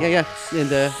 Thank you. And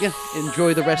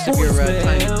enjoy the rest of your time.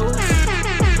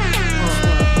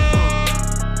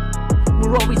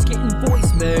 We're always getting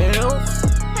voicemails.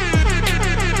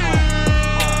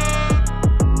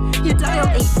 You dial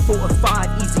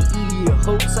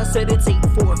 845-EASY-E-HOAX. I said it's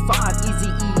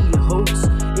 845-EASY-E-HOAX.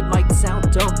 It might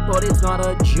sound dumb, but it's not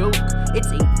a joke. It's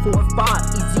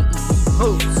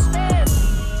 845-EASY-E-HOAX.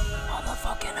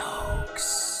 Motherfucking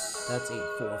hoax. That's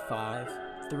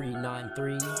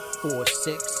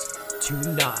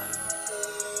 845-393-4629.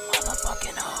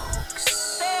 Motherfucking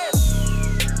hoax.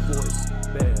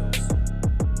 Voicemails.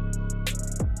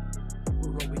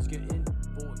 We're always getting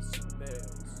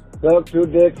voicemails. Suck two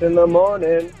dicks in the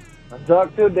morning. I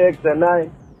suck two dicks at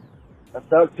night. I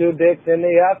suck two dicks in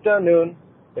the afternoon.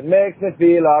 It makes me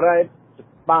feel alright.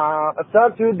 I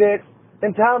suck two dicks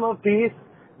in time of peace,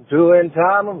 two in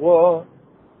time of war.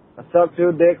 I suck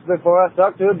two dicks before I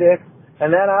suck two dicks,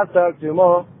 and then I suck two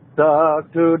more.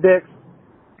 Suck two dicks.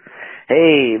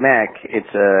 Hey, Mac.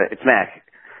 It's Mac.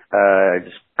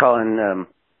 Just calling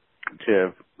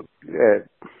to.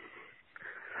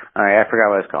 All right, I forgot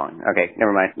what I was calling. Okay,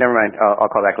 never mind. I'll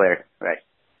call back later. Bye.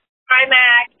 Hi,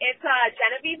 Mac. It's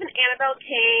Genevieve and Annabelle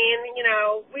Kane.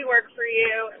 We work for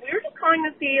you. We were just calling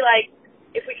to see,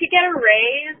 if we could get a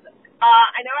raise.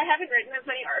 I know I haven't written as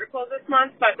many articles this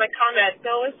month, but my comment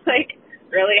bill is,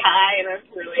 really high, and I'm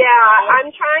really low.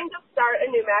 I'm trying to start a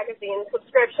new magazine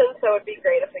subscription, so it would be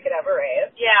great if we could have a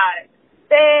raise. Yeah.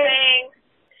 Thanks.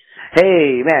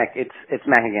 Hey, Mac. It's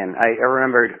Mac again. I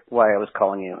remembered why I was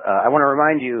calling you. I want to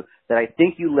remind you that I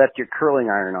think you left your curling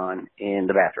iron on in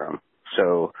the bathroom,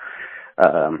 so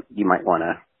you might want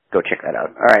to go check that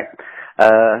out. All right.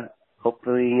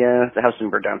 Hopefully the house didn't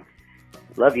burn down.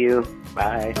 Love you.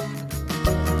 Bye.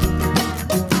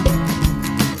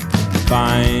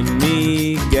 Find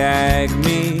me, gag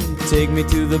me, take me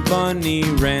to the bunny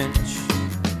ranch.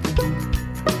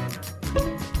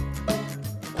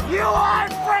 You are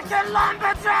freaking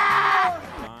lumberjack!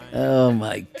 Oh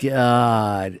my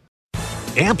God.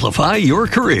 Amplify your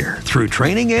career through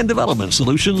training and development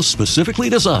solutions specifically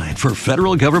designed for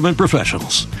federal government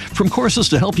professionals. From courses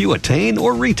to help you attain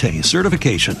or retain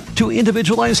certification, to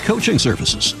individualized coaching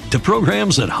services, to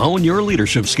programs that hone your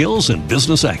leadership skills and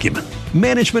business acumen,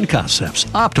 Management Concepts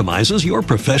optimizes your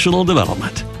professional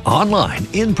development. Online,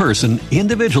 in person,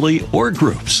 individually, or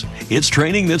groups, it's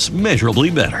training that's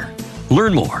measurably better.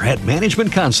 Learn more at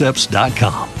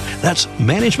managementconcepts.com. That's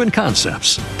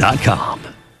managementconcepts.com.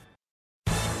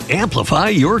 Amplify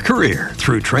your career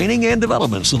through training and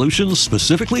development solutions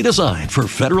specifically designed for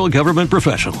federal government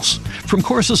professionals. From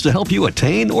courses to help you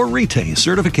attain or retain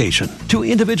certification, to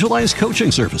individualized coaching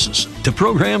services, to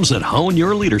programs that hone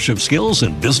your leadership skills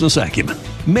and business acumen,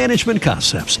 Management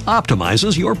Concepts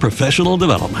optimizes your professional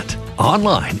development.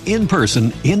 Online, in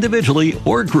person, individually,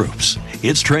 or groups,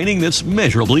 it's training that's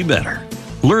measurably better.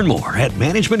 Learn more at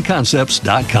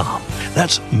managementconcepts.com.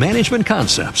 That's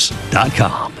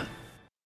managementconcepts.com.